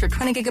 Reduced speeds after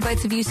 20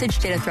 gigabytes of usage.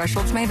 Data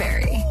thresholds may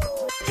vary.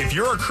 If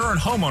you're a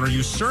current homeowner,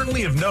 you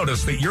certainly have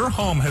noticed that your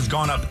home has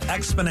gone up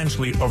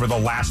exponentially over the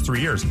last 3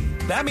 years.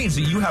 That means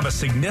that you have a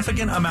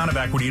significant amount of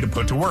equity to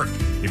put to work.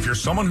 If you're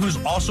someone who's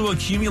also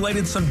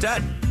accumulated some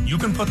debt, you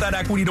can put that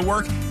equity to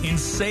work and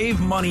save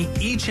money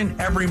each and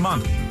every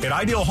month. At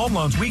Ideal Home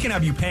Loans, we can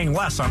have you paying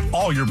less on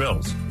all your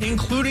bills,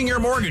 including your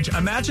mortgage.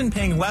 Imagine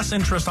paying less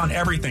interest on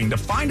everything. To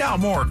find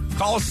out more,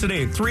 call us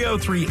today at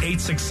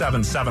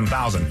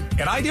 303-867-7000.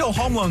 At Ideal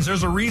Home Loans,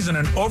 there's a reason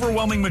an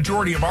overwhelming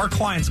majority of our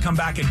clients come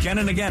back again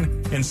and again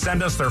and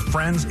send us their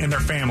friends and their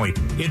family.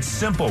 It's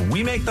simple.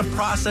 We make the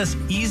process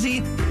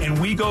easy, and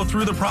we go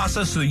through the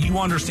process so that you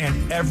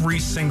understand every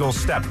single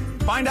step.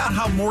 Find out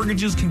how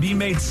mortgages can be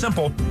made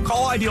simple.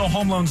 Call Ideal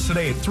Home Loans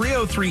today at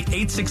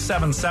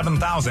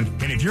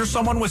 303-867-7000. And if you're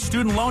someone with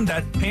student loan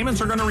debt,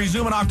 payments are going to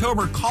resume in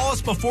October. Call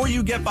us before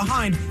you get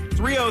behind.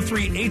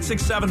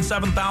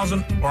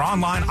 303-867-7000 or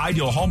online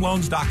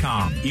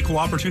idealhomeloans.com. Equal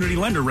opportunity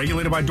lender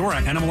regulated by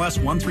DORA, NMLS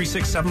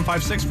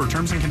 136756. For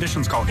terms and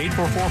conditions, call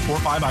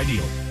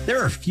 844-45-IDEAL.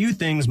 There are few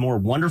things more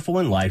wonderful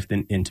in life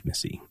than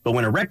intimacy. But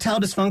when erectile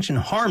dysfunction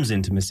harms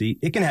intimacy,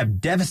 it can have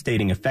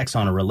devastating effects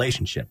on a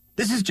relationship.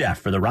 This is Jeff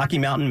for the Rocky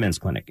Mountain Men's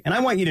Clinic, and I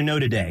want you to know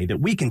today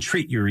that we can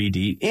treat your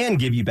ED and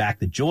give you back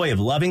the joy of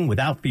loving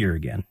without fear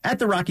again. At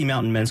the Rocky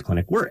Mountain Men's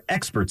Clinic, we're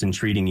experts in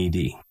treating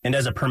ED. And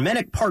as a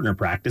Permenic partner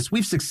practice,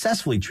 we've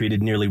successfully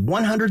treated nearly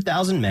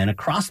 100,000 men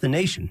across the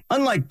nation.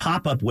 Unlike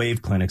pop-up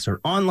wave clinics or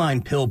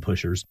online pill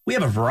pushers, we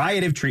have a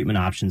variety of treatment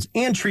options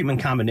and treatment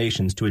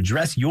combinations to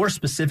address your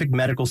specific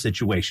medical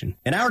situation.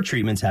 And our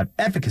treatments have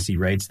efficacy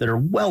rates that are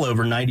well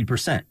over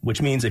 90%,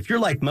 which means if you're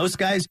like most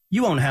guys,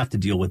 you won't have to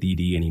deal with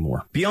ED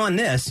anymore. Beyond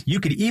this, you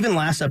could even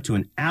last up to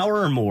an hour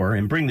or more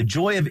and bring the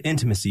joy of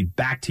intimacy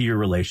back to your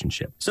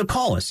relationship. So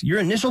call us. Your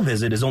initial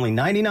visit is only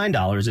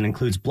 $99 and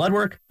includes blood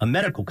work, a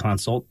medical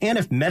consult, and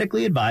if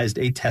medically advised,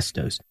 a test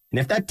dose. And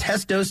if that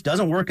test dose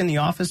doesn't work in the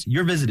office,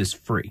 your visit is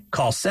free.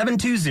 Call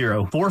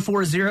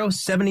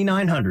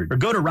 720-440-7900 or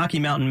go to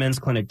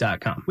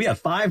RockyMountainMen'sClinic.com. We have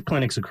 5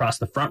 clinics across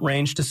the Front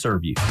Range to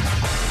serve you.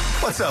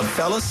 What's up,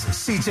 fellas?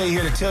 CJ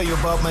here to tell you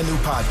about my new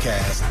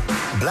podcast,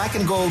 Black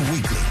and Gold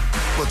Weekly.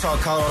 We'll talk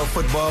Colorado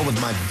football with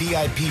my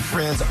VIP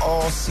friends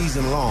all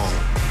season long.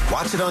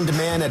 Watch it on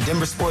demand at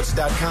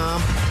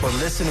denversports.com or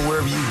listen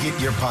wherever you get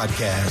your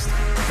podcast.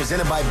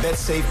 Presented by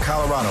BetSafe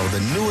Colorado, the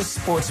newest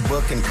sports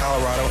book in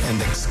Colorado and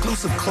the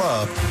exclusive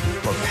club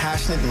for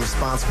passionate and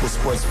responsible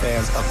sports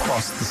fans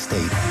across the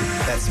state.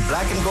 That's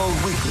Black and Gold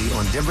Weekly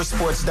on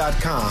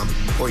denversports.com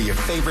or your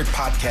favorite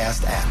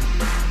podcast app.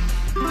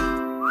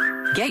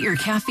 Get your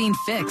caffeine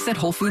fix at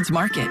Whole Foods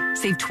Market.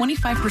 Save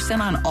 25%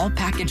 on all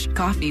packaged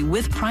coffee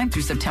with Prime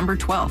through September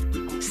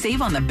 12th.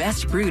 Save on the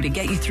best brew to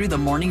get you through the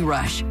morning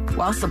rush.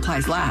 While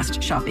supplies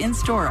last, shop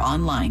in-store or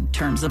online.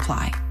 Terms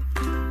apply.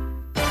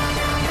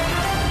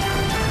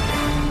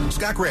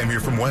 Scott Graham here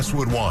from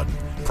Westwood One.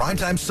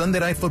 Primetime Sunday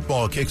Night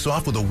Football kicks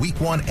off with a Week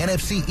 1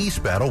 NFC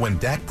East battle when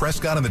Dak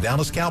Prescott and the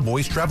Dallas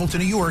Cowboys travel to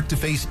New York to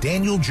face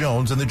Daniel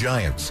Jones and the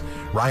Giants.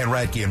 Ryan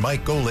Radke and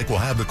Mike Golick will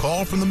have the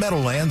call from the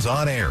Meadowlands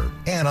on air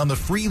and on the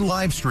free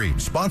live stream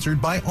sponsored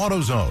by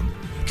AutoZone.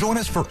 Join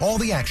us for all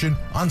the action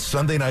on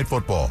Sunday Night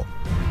Football.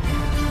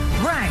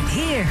 Right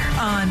here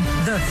on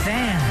The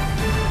Fan.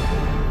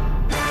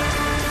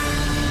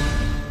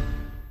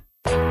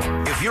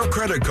 If If your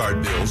credit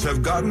card bills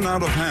have gotten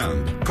out of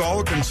hand,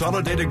 call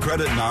Consolidated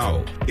Credit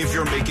now. If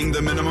you're making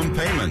the minimum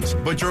payments,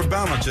 but your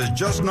balance is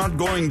just not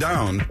going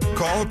down,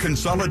 call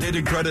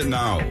Consolidated Credit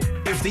now.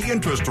 If the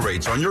interest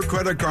rates on your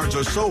credit cards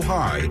are so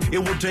high, it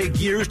will take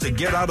years to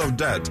get out of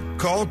debt.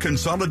 Call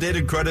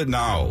Consolidated Credit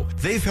now.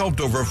 They've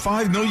helped over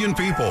 5 million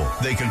people.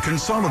 They can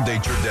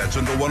consolidate your debts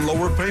into one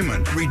lower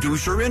payment,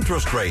 reduce your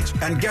interest rates,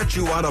 and get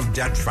you out of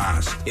debt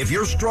fast. If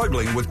you're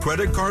struggling with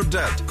credit card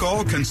debt,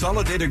 call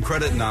Consolidated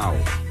Credit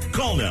now.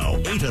 Call now,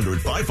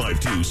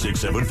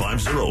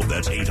 800-552-6750.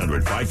 That's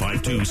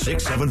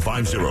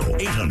 800-552-6750.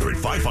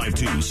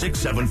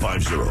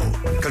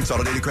 800-552-6750.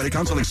 Consolidated Credit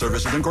Counseling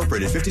Services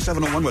Incorporated,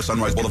 5701 West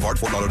Sunrise Boulevard,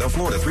 Fort Lauderdale,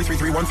 Florida,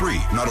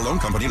 33313. Not a loan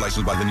company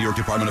licensed by the New York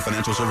Department of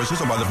Financial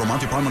Services or by the Vermont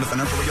Department of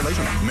Financial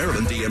Regulation.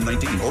 Maryland DM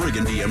 19,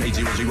 Oregon DM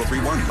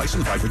 80031.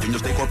 Licensed by Virginia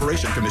State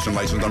Corporation. Commission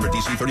license number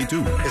DC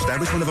 32.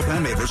 Establishment of a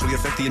plan may adversely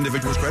affect the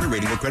individual's credit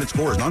rating or credit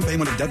scores.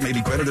 Non-payment of debt may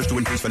be creditors to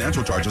increase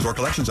financial charges or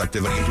collections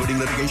activity, including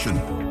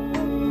litigation.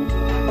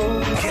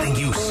 Getting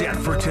you set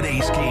for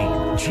today's game.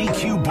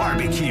 GQ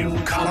Barbecue,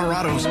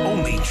 Colorado's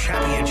only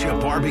championship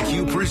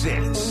barbecue,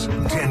 presents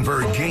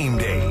Denver Game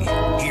Day.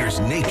 Here's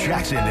Nate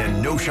Jackson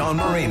and Knowshon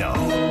Moreno.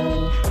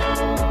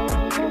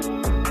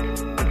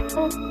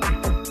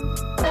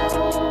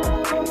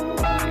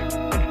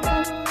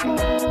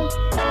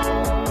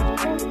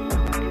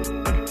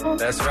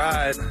 That's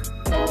right.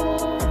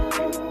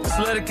 Just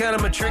let it kind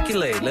of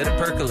matriculate. Let it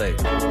percolate.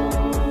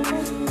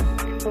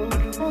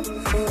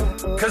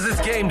 Because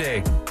it's game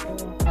day.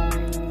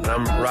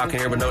 I'm rocking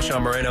here with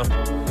Knowshon Moreno.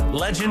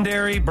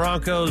 Legendary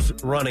Broncos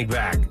running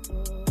back.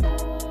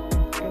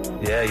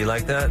 Yeah, you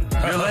like that?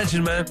 You're a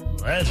legend, man.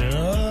 Legend.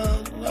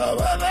 I don't know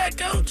about that,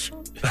 Coach.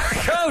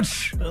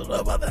 Coach! I don't know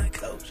about that,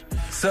 Coach.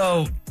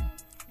 So,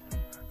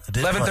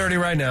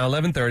 11:30 right now.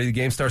 11:30. The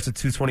game starts at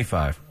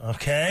 2:25.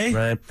 Okay.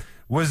 Right.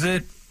 Was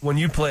it, when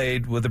you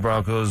played with the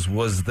Broncos,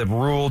 was the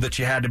rule that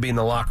you had to be in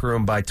the locker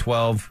room by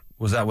 12?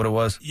 Was that what it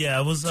was? Yeah,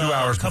 it was 2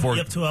 hours before.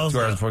 Yep, 2 hours. 2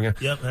 hours before game.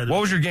 Yep.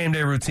 What was your game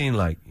day routine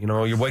like? You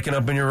know, you're waking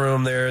up in your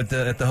room there at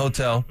the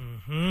hotel,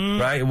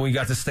 right? And we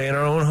got to stay in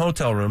our own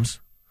hotel rooms.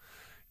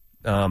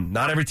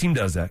 Not every team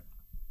does that.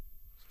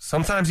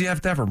 Sometimes you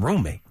have to have a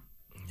roommate.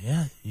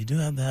 Yeah, you do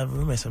have to have a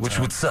roommate sometimes. Which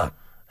would suck,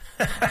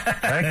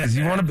 right? Because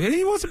you want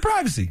some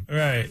privacy,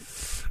 right?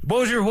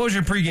 What was your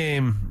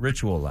pregame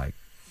ritual like?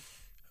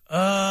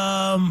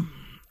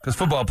 Because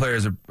football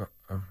players are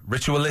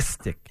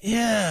ritualistic.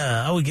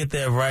 Yeah, I would get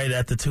there right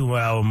at the 2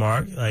 hour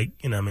mark. Like,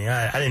 you know what I mean?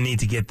 I didn't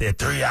need to get there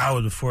 3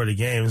 hours before the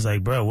game. It's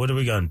like, bro, what are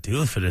we going to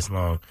do for this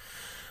long?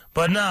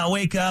 But no,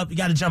 wake up. You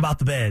got to jump out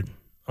the bed.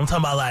 I'm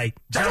talking about, like,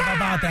 jump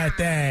about that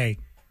thing.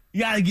 You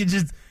got to get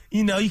just,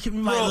 you know, you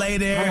might lay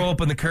there. Roll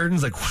open the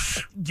curtains, like,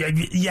 whoosh.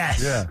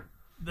 Yes. Yeah.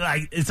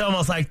 Like, it's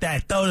almost like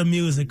that. Throw the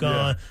music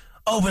on.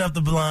 Open up the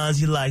blinds.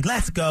 You're like,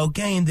 let's go.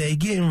 Game day.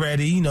 Getting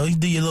ready. You know, you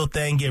do your little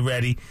thing. Get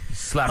ready.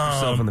 Slap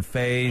yourself in the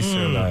face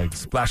or, like,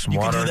 splash some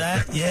water. You can do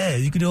that. Yeah,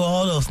 you can do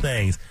all those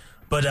things.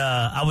 But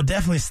I would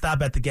definitely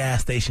stop at the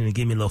gas station and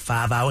give me a little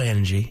 5 hour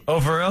energy. Oh,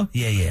 for real?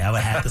 Yeah. I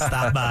would have to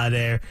stop by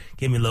there,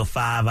 give me a little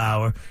 5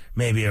 hour,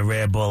 maybe a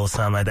Red Bull or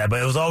something like that.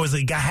 But it was always,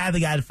 I had the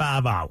guy at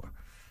 5 hour.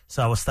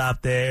 So I would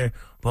stop there,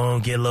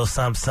 boom, get a little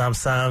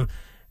something,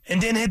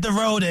 and then hit the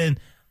road. And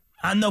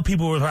I know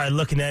people were probably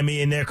looking at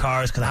me in their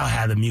cars because I would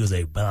have the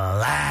music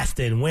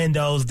blasting,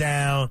 windows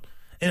down.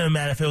 It didn't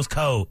matter if it was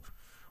cold.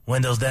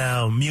 Windows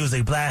down,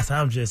 music blasting.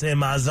 I'm just in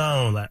my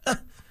zone. Like,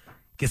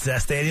 get to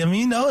that stadium,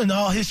 you know, and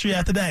all history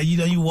after that. You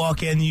know, you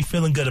walk in and you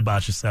feeling good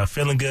about yourself.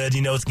 Feeling good.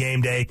 You know, it's game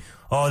day.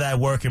 All that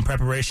work and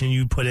preparation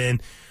you put in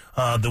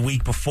the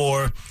week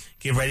before.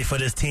 Get ready for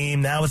this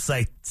team. Now it's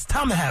like, it's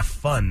time to have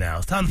fun now.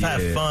 It's time to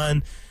have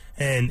fun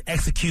and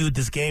execute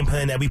this game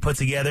plan that we put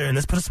together. And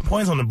let's put some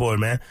points on the board,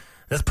 man.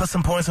 Let's put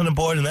some points on the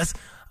board, and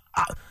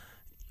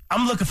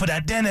I'm looking for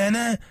that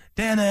da-na-na.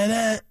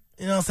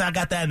 You know, so I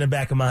got that in the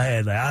back of my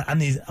head. Like I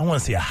want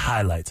to see a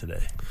highlight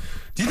today.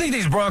 Do you think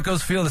these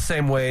Broncos feel the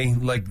same way?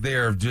 Like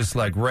they're just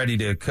like ready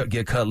to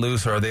get cut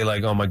loose, or are they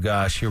like, oh my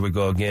gosh, here we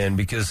go again?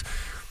 Because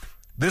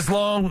this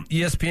long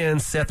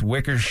ESPN Seth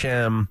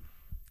Wickersham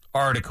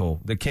article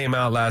that came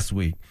out last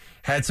week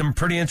had some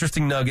pretty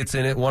interesting nuggets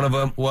in it. One of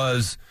them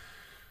was,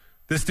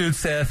 this dude,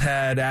 Seth,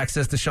 had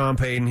access to Sean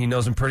Payton. He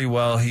knows him pretty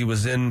well. He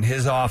was in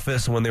his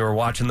office when they were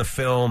watching the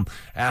film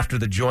after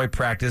the joint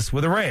practice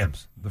with the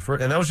Rams.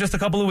 And that was just a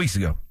couple of weeks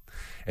ago.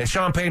 And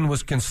Sean Payton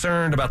was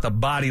concerned about the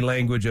body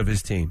language of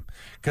his team.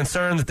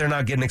 Concerned that they're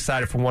not getting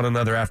excited for one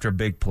another after a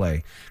big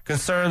play.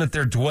 Concerned that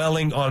they're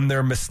dwelling on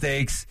their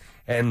mistakes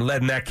and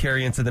letting that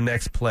carry into the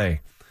next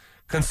play.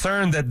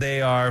 Concerned that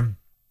they are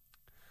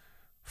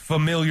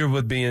familiar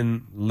with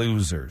being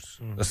losers,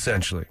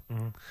 essentially.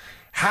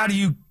 How do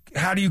you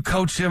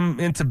coach him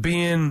into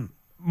being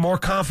more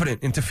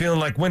confident, into feeling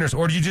like winners?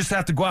 Or do you just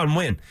have to go out and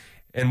win?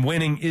 And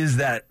winning is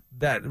that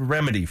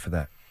remedy for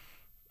that?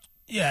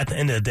 Yeah, at the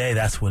end of the day,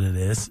 that's what it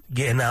is.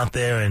 Getting out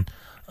there and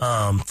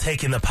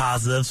taking the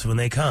positives when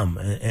they come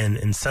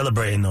and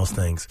celebrating those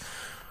things.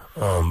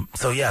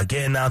 So, yeah,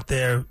 getting out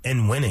there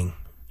and winning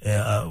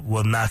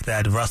will knock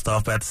that rust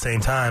off. But at the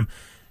same time,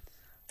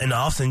 in the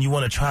offseason, you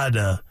want to try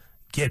to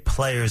get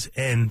players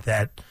in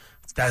that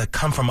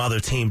come from other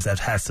teams that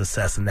had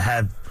success and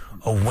have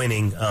a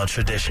winning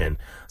tradition.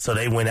 So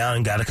they went out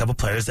and got a couple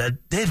players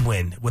that did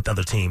win with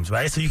other teams,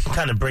 right? So you can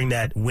kind of bring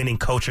that winning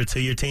culture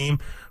to your team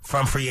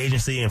from free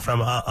agency and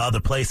from other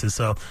places.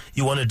 So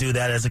you want to do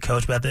that as a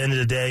coach. But at the end of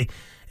the day,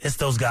 it's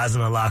those guys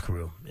in the locker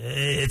room.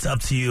 It's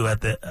up to you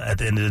at the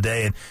end of the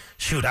day. And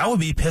shoot, I would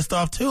be pissed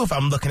off too if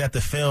I'm looking at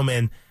the film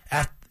and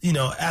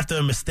after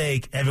a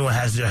mistake, everyone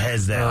has their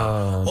heads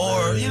down.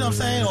 Or, you know what I'm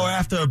saying? Or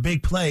after a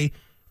big play,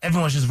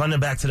 everyone's just running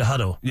back to the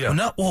huddle. Yeah.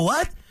 Well,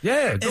 what?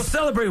 Yeah, go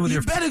celebrate with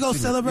your... You better go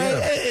celebrate.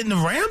 Yeah. And the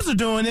Rams are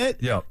doing it.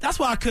 Yeah. That's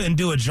why I couldn't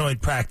do a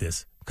joint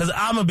practice. Because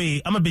I'm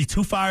gonna be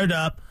too fired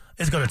up.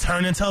 It's going to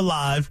turn into a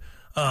live.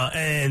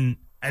 And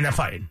I'm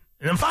fighting.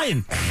 And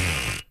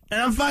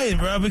I'm fighting,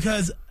 bro,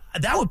 because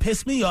that would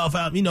piss me off.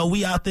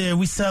 We out there,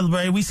 we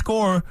celebrate, we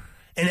score,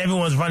 and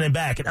everyone's running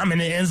back. And I'm in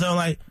the end zone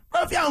like,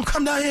 bro, if y'all don't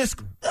come down here,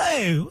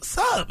 hey, what's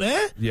up,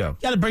 man? Yeah. You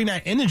got to bring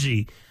that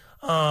energy.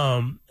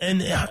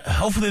 And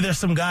hopefully there's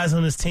some guys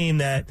on this team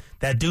that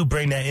do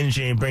bring that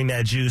energy and bring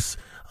that juice,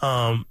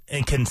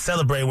 and can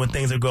celebrate when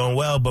things are going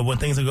well. But when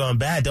things are going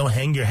bad, don't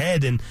hang your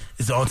head and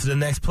it's on to the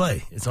next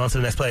play. And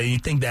you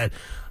think that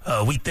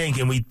we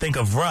think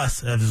of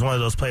Russ as one of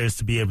those players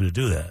to be able to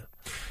do that.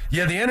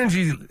 Yeah, the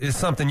energy is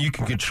something you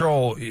can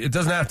control. It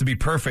doesn't have to be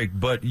perfect,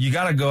 but you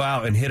got to go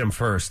out and hit them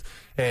first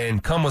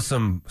and come with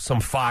some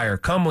fire,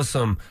 come with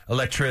some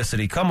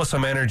electricity, come with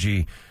some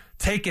energy.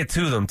 Take it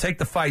to them. Take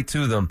the fight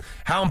to them.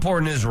 How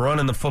important is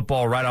running the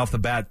football right off the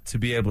bat to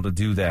be able to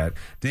do that?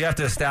 Do you have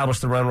to establish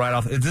the run right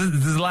off?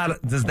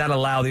 Does that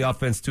allow the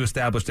offense to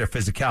establish their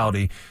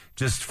physicality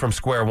just from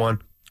square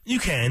one? You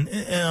can.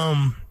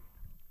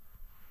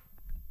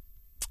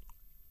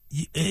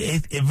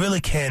 It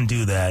really can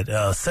do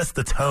that. Sets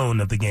the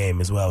tone of the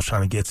game is what I was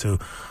trying to get to,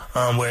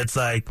 where it's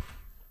like,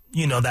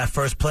 that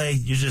first play,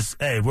 you just,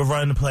 hey, we're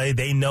running the play.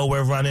 They know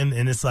we're running,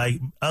 and it's like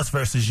us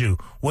versus you.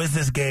 What is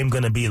this game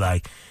going to be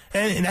like?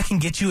 And that can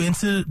get you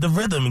into the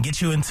rhythm and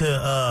get you into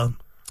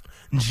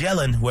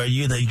gelling, where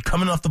you're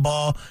coming off the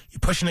ball, you're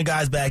pushing the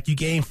guys back, you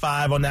gain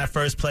 5 on that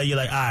first play. You're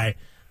like, all right,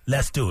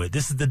 let's do it.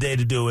 This is the day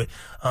to do it,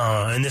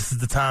 and this is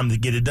the time to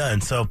get it done.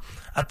 So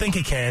I think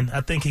it can.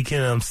 I think it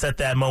can set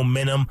that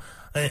momentum,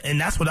 and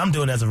that's what I'm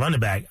doing as a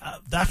running back.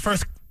 That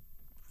first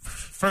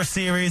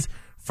series,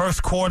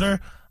 first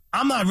quarter,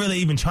 I'm not really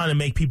even trying to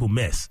make people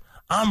miss.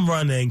 I'm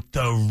running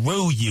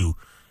through you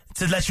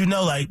to let you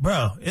know, like,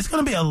 bro, it's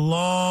going to be a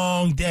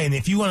long day. And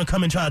if you want to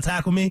come and try to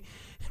tackle me,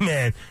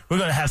 man, we're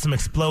going to have some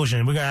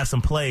explosion. We're going to have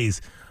some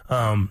plays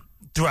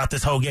throughout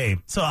this whole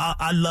game. So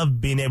I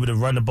love being able to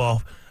run the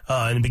ball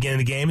in the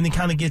beginning of the game, and it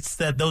kind of gets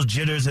those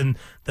jitters and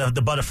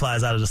the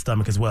butterflies out of the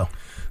stomach as well.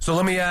 So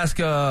let me ask,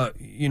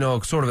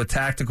 sort of a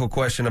tactical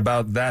question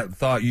about that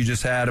thought you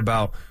just had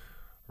about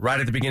right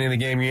at the beginning of the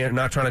game, you're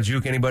not trying to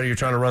juke anybody, you're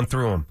trying to run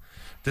through them.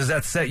 Does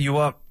that set you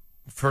up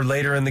for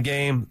later in the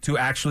game to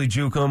actually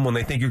juke them when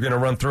they think you're going to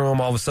run through them?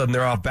 All of a sudden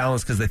they're off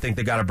balance because they think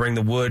they got to bring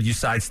the wood. You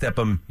sidestep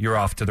them, you're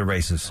off to the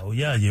races. Oh,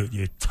 yeah,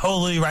 you're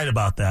totally right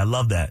about that. I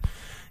love that.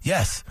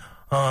 Yes.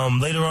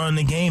 Later on in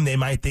the game, they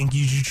might think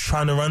you're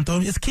trying to run through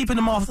them. It's keeping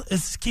them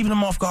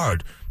off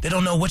guard. They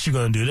don't know what you're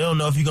going to do. They don't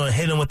know if you're going to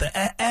hit them with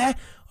the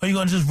or you're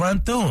going to just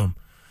run through them.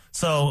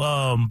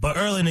 So, but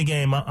early in the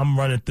game, I'm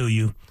running through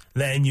you,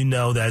 letting you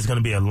know that it's going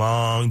to be a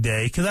long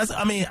day. Because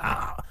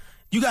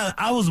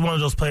I was one of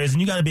those players, and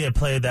you got to be a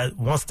player that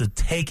wants to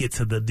take it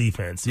to the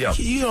defense. Yep.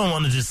 You don't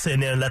want to just sit in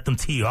there and let them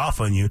tee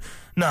off on you.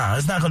 Nah,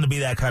 it's not going to be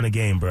that kind of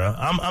game, bro.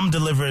 I'm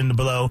delivering the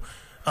blow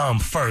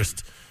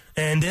first,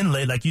 and then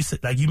like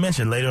you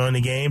mentioned, later on in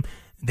the game,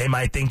 they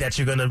might think that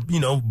you're going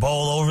to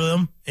bowl over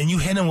them, and you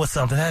hit them with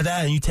something like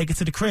that, and you take it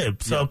to the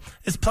crib. So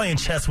It's playing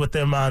chess with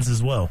their minds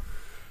as well.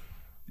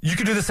 You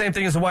could do the same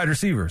thing as a wide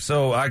receiver.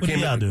 So What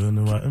y'all do?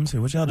 Let me see.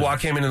 What y'all do? Well, I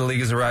came into the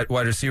league as a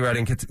wide receiver. I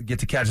didn't get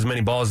to catch as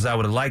many balls as I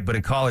would have liked, but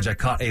in college I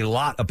caught a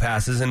lot of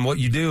passes. And what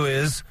you do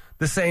is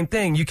the same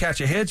thing. You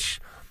catch a hitch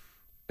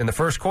in the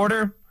first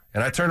quarter,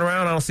 and I turn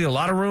around, I don't see a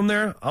lot of room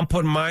there. I'm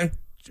putting my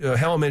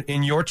helmet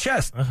in your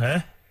chest.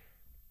 Okay.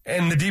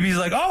 And the DB's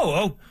like,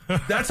 oh,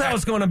 that's how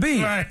it's going to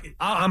be. Right.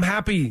 I'm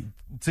happy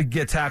to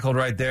get tackled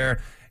right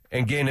there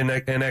and gain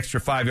an extra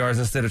 5 yards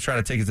instead of trying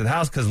to take it to the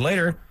house, because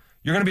later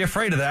you're going to be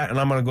afraid of that, and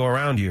I'm going to go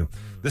around you.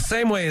 The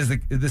same way as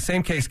the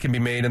same case can be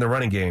made in the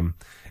running game.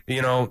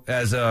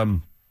 As a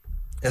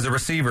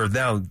receiver,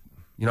 now,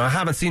 I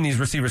haven't seen these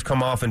receivers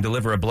come off and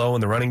deliver a blow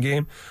in the running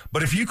game.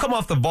 But if you come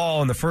off the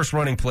ball in the first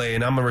running play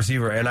and I'm a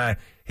receiver and I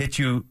hit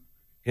you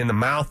in the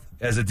mouth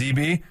as a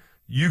DB,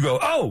 you go,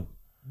 oh,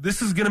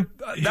 this is going to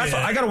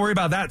I got to worry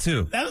about that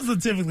too. That doesn't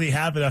typically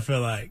happen, I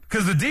feel like.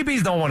 Because the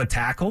DBs don't want to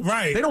tackle.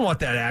 Right. They don't want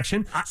that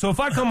action. So if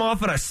I come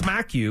off and I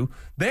smack you,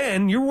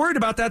 then you're worried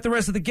about that the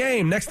rest of the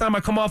game. Next time I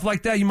come off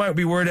like that, you might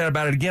be worried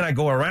about it again. I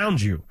go around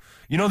you.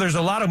 There's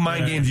a lot of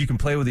mind games you can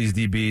play with these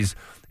DBs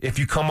if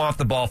you come off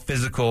the ball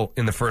physical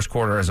in the first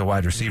quarter as a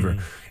wide receiver.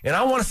 And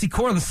I want to see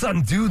Courtland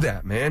Sutton do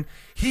that, man.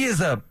 He is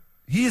a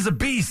He is a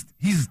beast.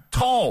 He's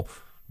tall,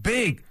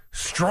 big,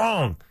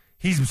 strong.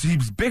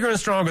 He's bigger and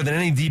stronger than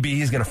any DB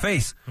he's going to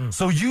face.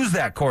 So use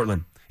that,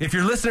 Cortland. If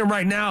you're listening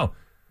right now,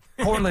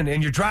 Cortland,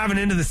 and you're driving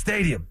into the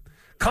stadium,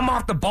 come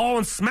off the ball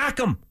and smack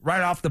him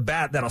right off the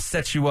bat. That'll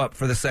set you up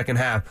for the second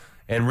half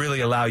and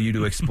really allow you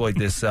to exploit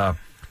this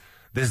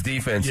this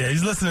defense. Yeah,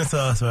 he's listening to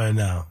us right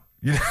now.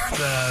 You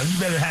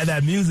better have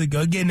that music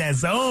go. Get in that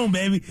zone,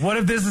 baby. What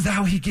if this is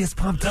how he gets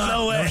pumped up?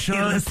 No way. He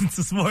listens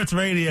to sports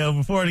radio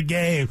before the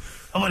game.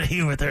 I want to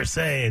hear what they're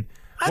saying.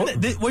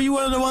 Were you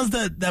one of the ones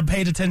that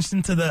paid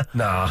attention to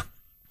the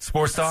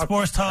sports talk?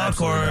 Sports talk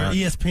Absolutely or not.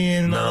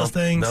 ESPN and all those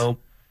things?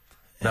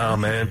 No,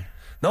 man.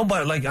 No,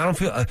 but like I don't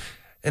feel...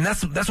 and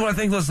that's what I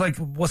think was like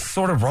what's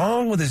sort of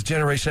wrong with this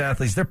generation of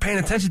athletes. They're paying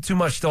attention too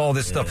much to all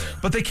this stuff,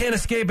 but they can't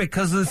escape it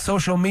because of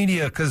social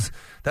media, because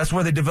that's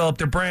where they develop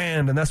their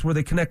brand and that's where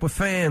they connect with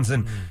fans.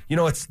 And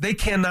they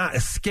cannot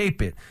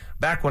escape it.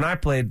 Back when I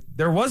played,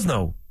 there was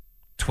no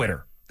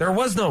Twitter, there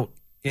was no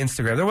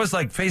Instagram, there was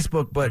like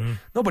Facebook, but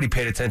nobody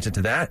paid attention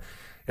to that.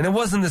 And it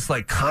wasn't this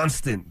like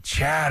constant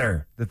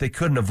chatter that they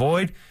couldn't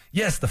avoid.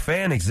 Yes, the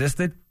fan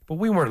existed, but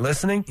we weren't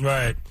listening.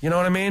 Right. You know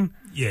what I mean?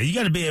 Yeah, you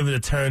got to be able to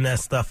turn that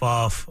stuff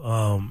off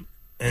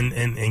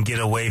and get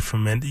away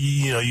from it.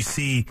 You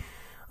see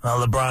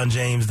LeBron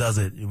James does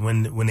it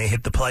when they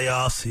hit the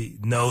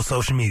playoffs. No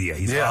social media.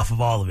 He's off of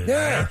all of it.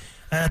 Yeah. Right?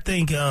 And I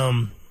think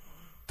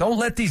don't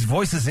let these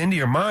voices into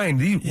your mind.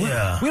 We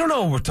don't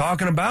know what we're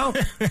talking about.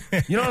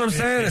 You know what I'm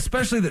saying?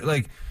 Especially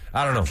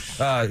I don't know,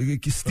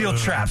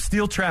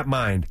 steel trap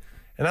mind.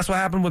 And that's what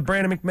happened with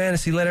Brandon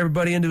McManus. He let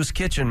everybody into his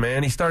kitchen,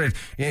 man. He started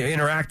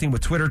interacting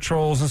with Twitter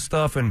trolls and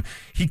stuff, and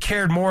he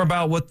cared more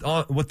about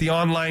what the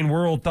online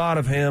world thought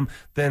of him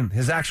than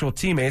his actual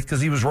teammates,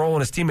 because he was rolling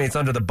his teammates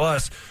under the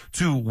bus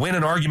to win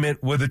an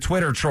argument with a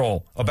Twitter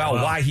troll about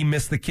why he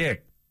missed the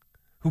kick.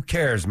 Who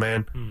cares,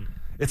 man?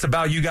 It's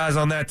about you guys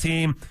on that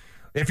team.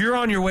 If you're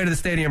on your way to the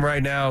stadium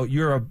right now,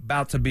 you're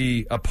about to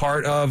be a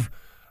part of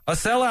a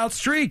sellout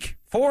streak.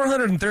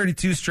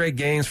 432 straight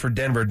games for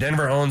Denver.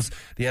 Denver owns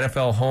the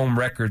NFL home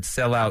record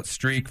sellout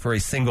streak for a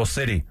single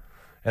city.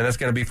 And that's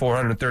going to be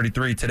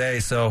 433 today.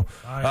 So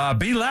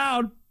be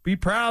loud. Be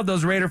proud.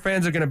 Those Raider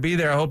fans are going to be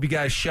there. I hope you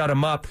guys shut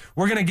them up.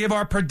 We're going to give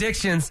our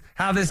predictions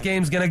how this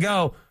game's going to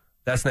go.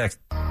 That's next.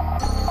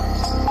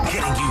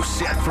 Getting you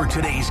set for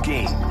today's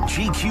game.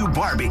 GQ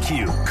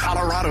Barbecue,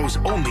 Colorado's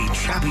only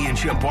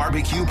championship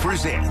barbecue,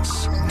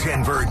 presents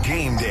Denver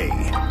Game Day.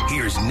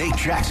 Here's Nate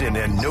Jackson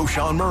and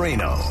Knowshon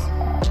Moreno.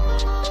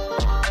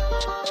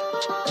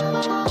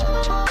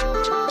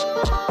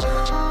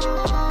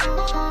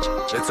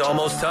 It's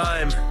almost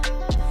time.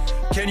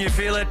 Can you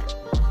feel it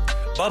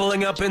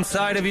bubbling up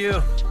inside of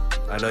you?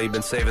 I know you've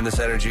been saving this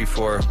energy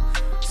for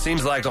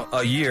seems like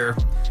a year.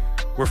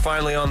 We're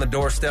finally on the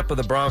doorstep of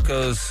the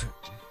Broncos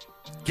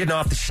getting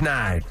off the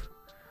schneid.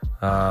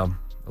 A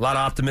lot of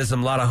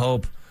optimism, a lot of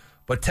hope,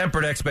 but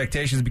tempered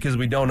expectations because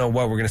we don't know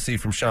what we're going to see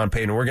from Sean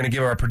Payton. We're going to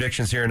give our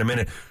predictions here in a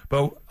minute,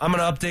 but I'm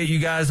going to update you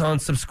guys on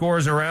some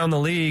scores around the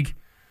league.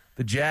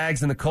 The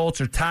Jags and the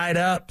Colts are tied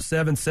up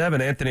 7-7.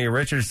 Anthony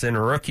Richardson,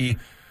 rookie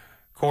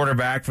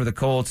quarterback for the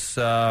Colts, 6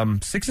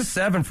 of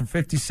 7 for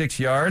 56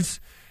 yards,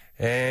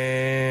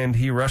 and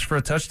he rushed for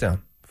a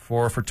touchdown,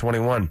 4 for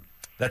 21.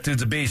 That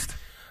dude's a beast.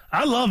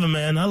 I love him,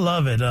 man. I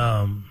love it.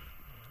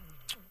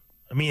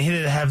 He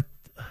didn't have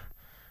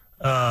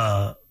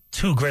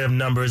too great of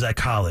numbers at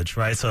college,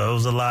 right? So it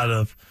was a lot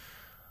of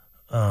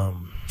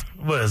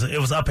it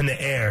was up in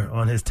the air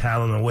on his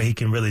talent and what he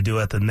can really do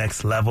at the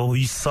next level.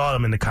 You saw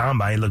him in the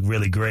combine; he looked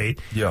really great.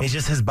 Yeah. It's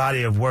just his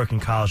body of work in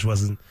college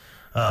wasn't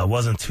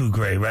too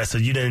great, right? So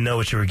you didn't know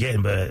what you were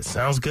getting, but it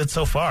sounds good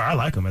so far. I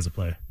like him as a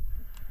player.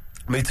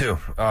 Me too.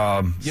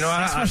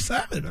 6 for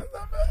 7.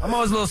 I'm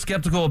always a little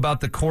skeptical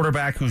about the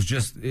quarterback who's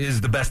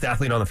is the best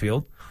athlete on the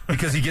field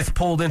because he gets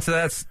pulled into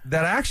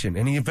that action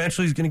and he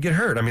eventually is going to get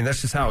hurt. I mean,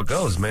 that's just how it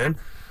goes, man.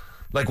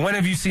 Like, when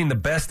have you seen the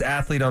best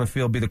athlete on the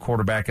field be the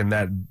quarterback and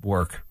that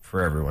work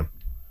for everyone?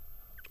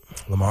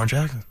 Lamar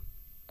Jackson.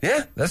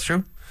 Yeah, that's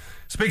true.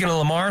 Speaking of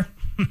Lamar,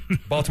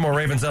 Baltimore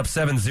Ravens up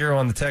 7-0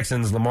 on the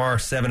Texans. Lamar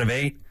 7 of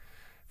 8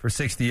 for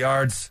 60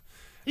 yards.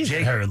 He's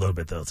been hurt a little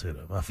bit, though, too.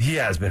 He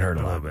has been hurt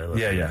a little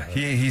bit. Yeah.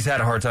 He's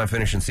had a hard time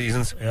finishing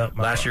seasons. Yep,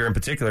 Last year in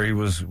particular, he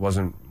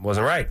wasn't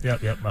right.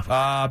 Yep. My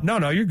fault.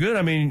 No, you're good.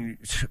 I mean,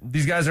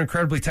 these guys are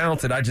incredibly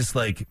talented. I just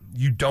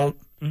you don't.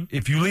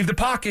 If you leave the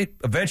pocket,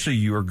 eventually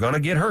you are going to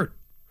get hurt.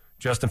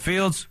 Justin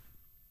Fields,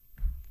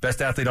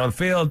 best athlete on the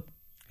field.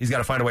 He's got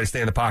to find a way to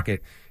stay in the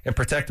pocket and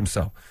protect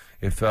himself.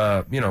 If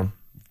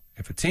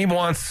a team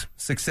wants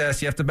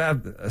success, you have to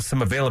have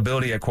some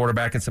availability at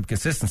quarterback and some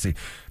consistency.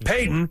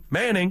 Peyton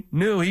Manning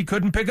knew he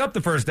couldn't pick up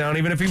the first down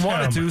even if he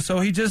wanted to, so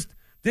he just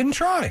didn't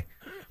try.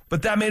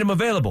 But that made him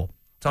available.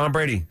 Tom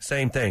Brady,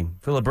 same thing.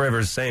 Phillip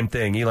Rivers, same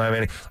thing. Eli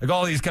Manning,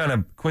 all these kind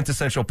of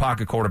quintessential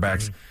pocket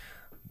quarterbacks.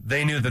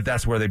 They knew that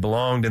that's where they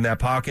belonged, in that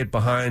pocket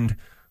behind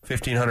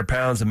 1,500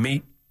 pounds of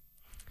meat.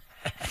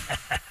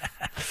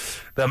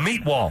 The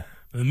meat wall.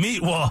 The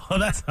meat wall.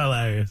 That's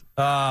hilarious.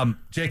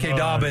 J.K.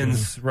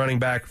 Dobbins, running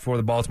back for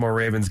the Baltimore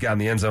Ravens, got in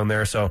the end zone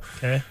there. So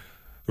the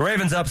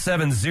Ravens up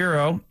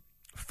 7-0.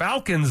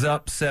 Falcons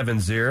up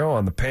 7-0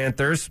 on the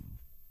Panthers.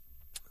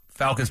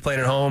 Falcons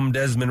playing at home.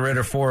 Desmond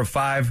Ridder, 4 of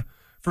 5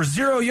 for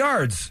 0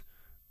 yards,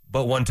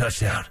 but 1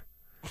 touchdown.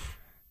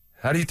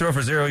 How do you throw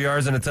for 0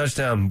 yards and a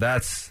touchdown?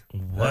 That's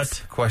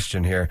the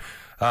question here.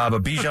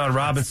 But Bijan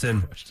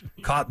Robinson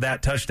caught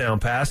that touchdown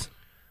pass.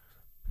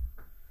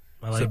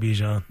 I like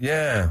Bijan.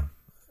 Yeah.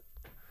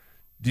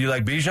 Do you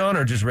like Bijan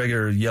or just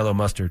regular yellow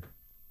mustard?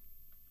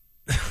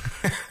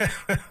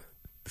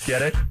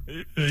 Get it?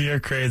 You're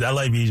crazy. I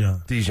like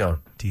Bijan.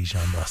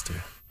 Dijon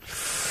mustard.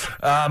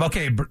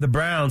 Okay, the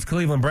Browns,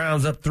 Cleveland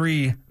Browns up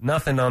 3-0 on the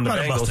Bengals. I'm not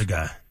a mustard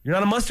guy. You're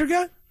not a mustard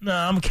guy? No,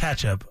 I'm a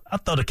ketchup. I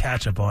throw the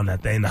ketchup on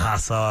that thing, the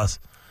hot sauce.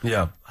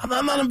 Yeah.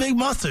 I'm not a big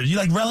mustard. You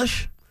like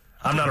relish?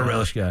 I'm not a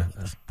relish guy.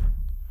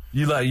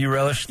 You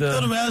relish the...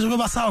 What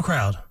about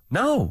sauerkraut?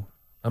 No.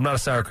 I'm not a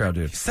sauerkraut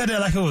dude. You said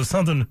that like it was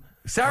something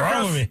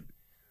wrong with me.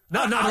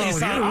 No,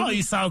 I'll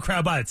eat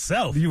sauerkraut by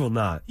itself. You will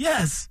not.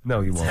 Yes.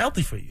 No, you won't. It's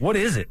healthy for you. What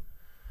is it?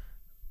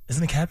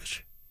 Isn't it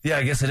cabbage? Yeah,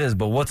 I guess it is.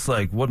 But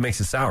what makes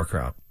it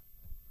sauerkraut?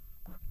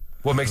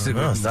 What makes it?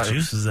 The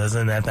juices that's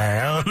in that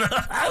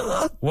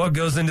thing. What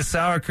goes into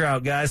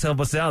sauerkraut, guys? Help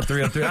us out.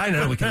 303. I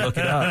know we can look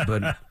it up,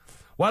 but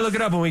why look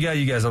it up when we got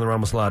you guys on the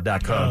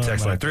RamosLaw.com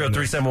text line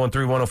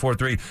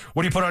 303-713-1043.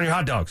 What do you put on your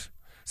hot dogs?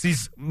 See,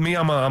 me,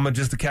 I'm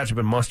just a ketchup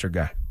and mustard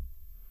guy.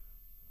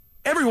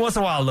 Every once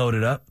in a while, I'll load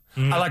it up.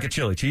 I like a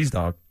chili cheese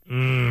dog.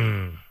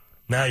 Now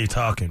you're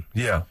talking.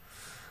 Yeah.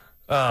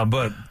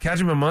 But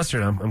ketchup and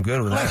mustard, I'm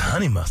good with I that. like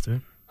honey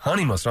mustard.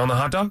 Honey mustard on the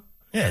hot dog?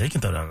 Yeah, you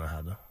can throw that on the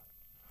hot dog.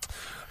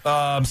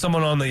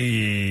 Someone on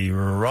the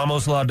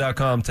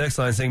RamosLaw.com text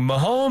line saying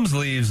Mahomes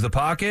leaves the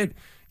pocket.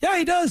 Yeah,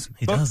 he does.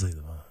 He does leave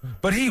the pocket.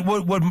 But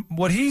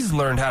what he's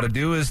learned how to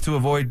do is to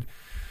avoid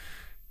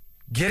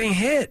getting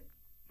hit.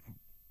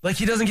 Like,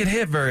 he doesn't get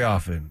hit very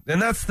often.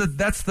 And that's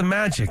the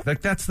magic.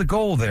 Like, that's the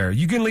goal there.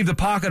 You can leave the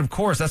pocket, of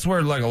course. That's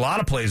where, like, a lot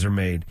of plays are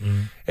made.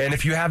 And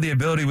if you have the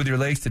ability with your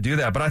legs to do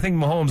that. But I think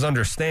Mahomes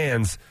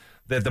understands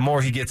that the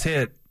more he gets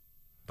hit,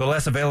 the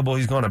less available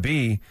he's going to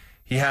be.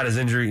 He had his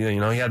injury, he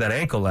had that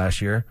ankle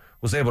last year,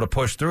 was able to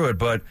push through it.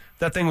 But if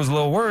that thing was a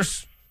little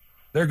worse,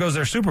 there goes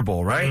their Super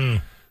Bowl, right?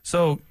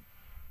 So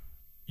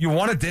you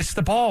want to ditch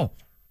the ball.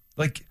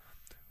 Like,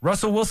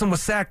 Russell Wilson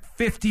was sacked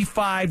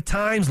 55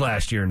 times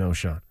last year,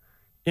 Knowshon,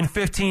 in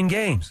 15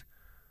 games.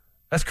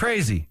 That's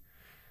crazy.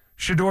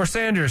 Shedeur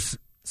Sanders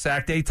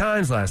sacked 8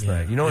 times last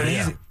night.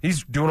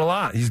 He's doing a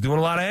lot. He's doing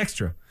a lot of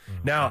extra.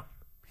 Now,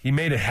 he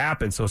made it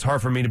happen, so it's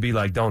hard for me to be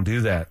like, don't do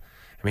that.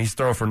 I mean, he's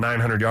thrown for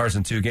 900 yards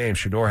in 2 games,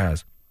 Shedeur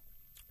has.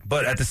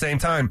 But at the same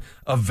time,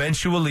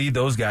 eventually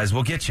those guys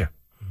will get you.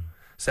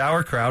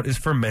 Sauerkraut is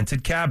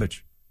fermented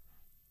cabbage.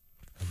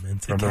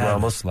 From the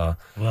Ramos Law.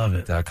 Love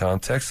it. .com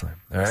text line.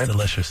 All right. It's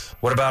delicious.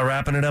 What about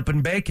wrapping it up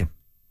in bacon?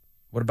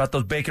 What about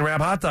those bacon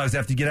wrap hot dogs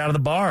after you get out of the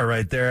bar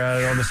right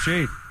there on the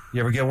street?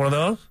 You ever get one of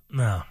those?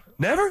 No.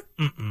 Never?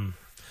 I'm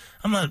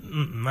not.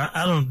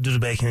 I don't do the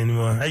bacon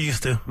anymore. I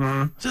used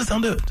to. Just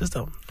don't do it. Just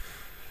don't.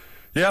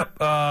 Yep.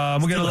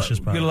 We'll get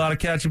a lot of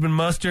ketchup and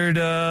mustard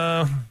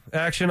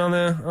action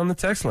on the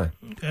text line.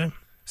 Okay.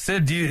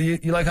 Sid, do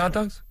you like hot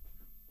dogs?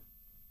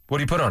 What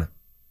do you put on it?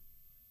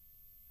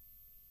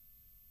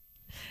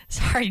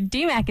 Sorry,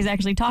 D-Mac is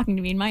actually talking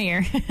to me in my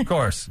ear. Of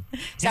course.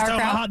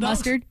 Sauerkraut,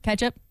 mustard,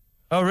 ketchup.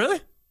 Oh, really?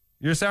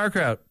 You're a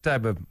sauerkraut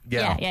type of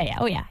gal. Yeah.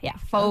 Oh, yeah.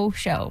 Faux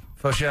show.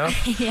 Faux show?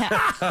 Yeah.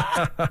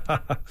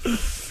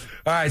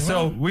 All right,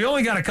 so we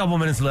only got a couple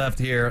minutes left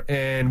here,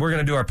 and we're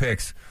going to do our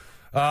picks.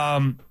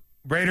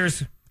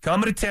 Raiders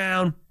coming to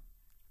town.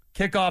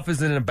 Kickoff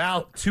is in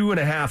about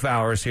 2.5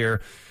 hours here.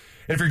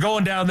 And if you're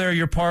going down there,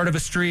 you're part of a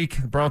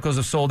streak. The Broncos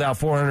have sold out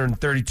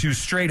 432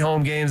 straight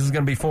home games. This is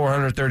going to be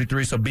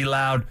 433, so be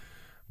loud,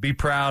 be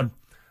proud.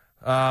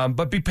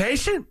 But be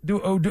patient.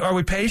 Are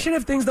we patient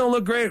if things don't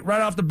look great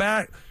right off the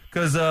bat?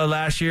 Because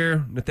last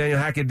year, Nathaniel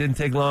Hackett didn't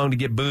take long to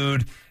get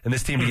booed, and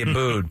this team to get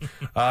booed.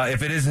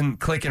 If it isn't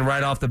clicking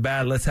right off the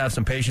bat, let's have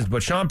some patience.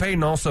 But Sean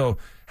Payton also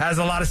has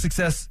a lot of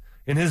success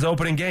in his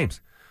opening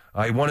games.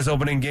 He won his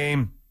opening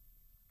game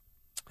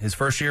his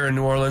first year in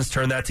New Orleans,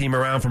 turned that team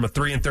around from a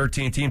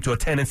 3-13 team to a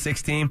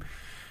 10-6 team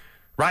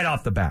right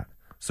off the bat.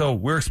 So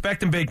we're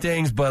expecting big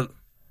things, but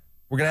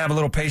we're going to have a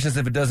little patience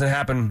if it doesn't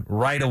happen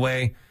right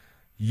away.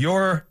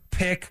 Your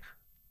pick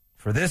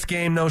for this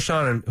game,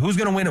 Knowshon, and who's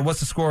going to win it? What's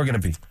the score going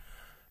to be?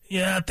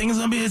 Yeah, I think it's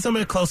gonna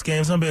be a close game.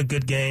 It's gonna be a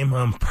good game.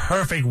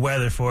 Perfect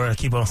weather for it. I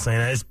keep on saying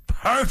that. It's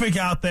perfect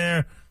out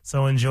there,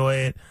 so enjoy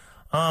it.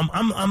 I'm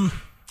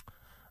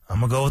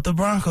gonna go with the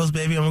Broncos,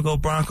 baby. I'm gonna go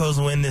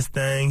Broncos win this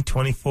thing,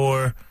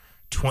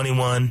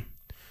 24-21.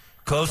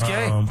 Close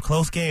game.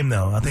 Close game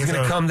though. I think it's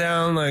gonna come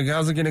down. Like,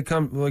 how's it gonna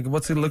come? Like,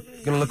 what's it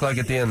gonna look like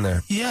at the end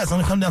there? Yeah, it's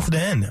gonna come down to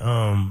the end.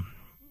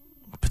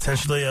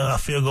 Potentially a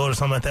field goal or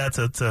something like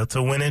that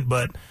to win it,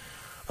 but.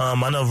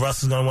 I know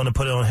Russ is going to want to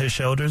put it on his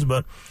shoulders,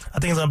 but I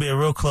think it's going to be a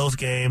real close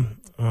game.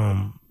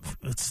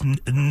 It's a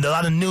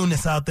lot of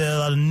newness out there, a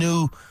lot of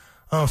new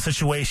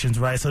situations,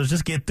 right? So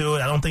just get through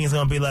it. I don't think it's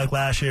going to be like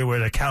last year where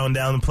they're counting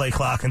down the play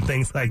clock and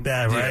things like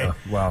that, right?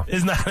 Yeah, wow.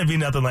 It's not going to be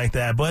nothing like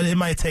that. But it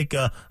might take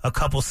a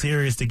couple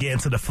series to get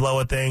into the flow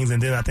of things,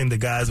 and then I think the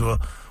guys will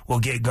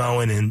get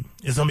going, and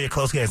it's going to be a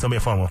close game. It's going to be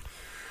a fun one.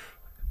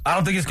 I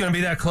don't think it's going to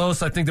be that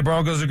close. I think the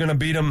Broncos are going to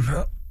beat them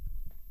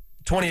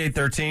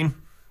 28-13.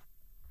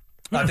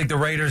 I think the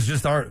Raiders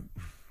just aren't.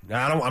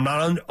 I'm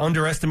not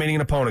underestimating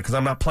an opponent because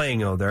I'm not playing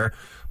there,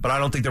 but I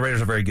don't think the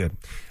Raiders are very good.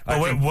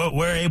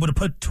 We're able to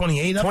put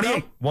 28 up.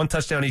 28, one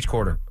touchdown each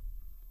quarter.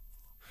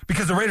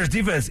 Because the Raiders'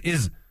 defense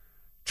is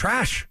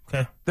trash.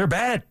 Okay, they're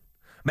bad.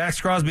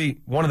 Max Crosby,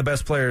 one of the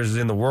best players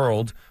in the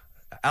world.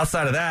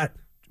 Outside of that,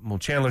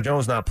 Chandler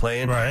Jones not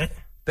playing. Right.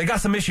 They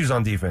got some issues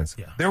on defense.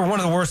 Yeah. They were one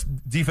of the worst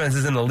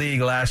defenses in the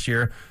league last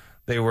year.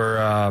 They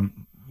were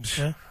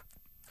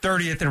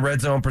 30th in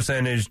red zone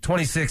percentage,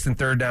 26th in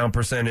third down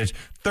percentage,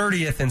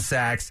 30th in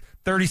sacks,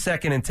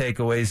 32nd in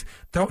takeaways,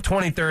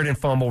 23rd in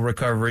fumble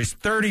recoveries,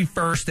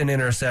 31st in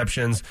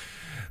interceptions,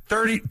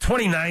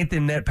 29th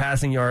in net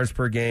passing yards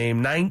per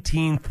game,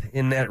 19th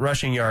in net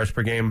rushing yards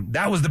per game.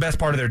 That was the best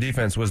part of their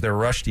defense, was their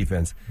rush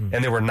defense,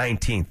 and they were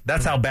 19th.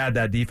 That's how bad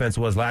that defense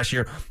was last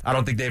year. I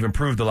don't think they've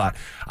improved a lot.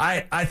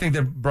 I think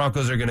the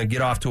Broncos are going to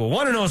get off to a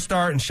 1-0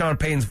 start in Sean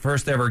Payton's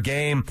first ever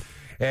game,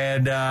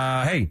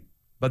 and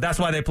but that's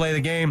why they play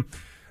the game.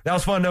 That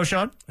was fun,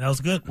 Knowshon. That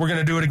was good. We're going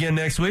to do it again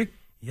next week.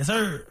 Yes,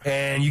 sir.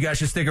 And you guys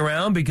should stick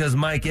around because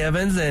Mike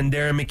Evans and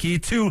Darren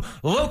McKee, two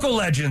local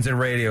legends in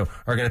radio,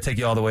 are going to take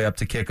you all the way up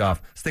to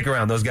kickoff. Stick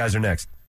around. Those guys are next.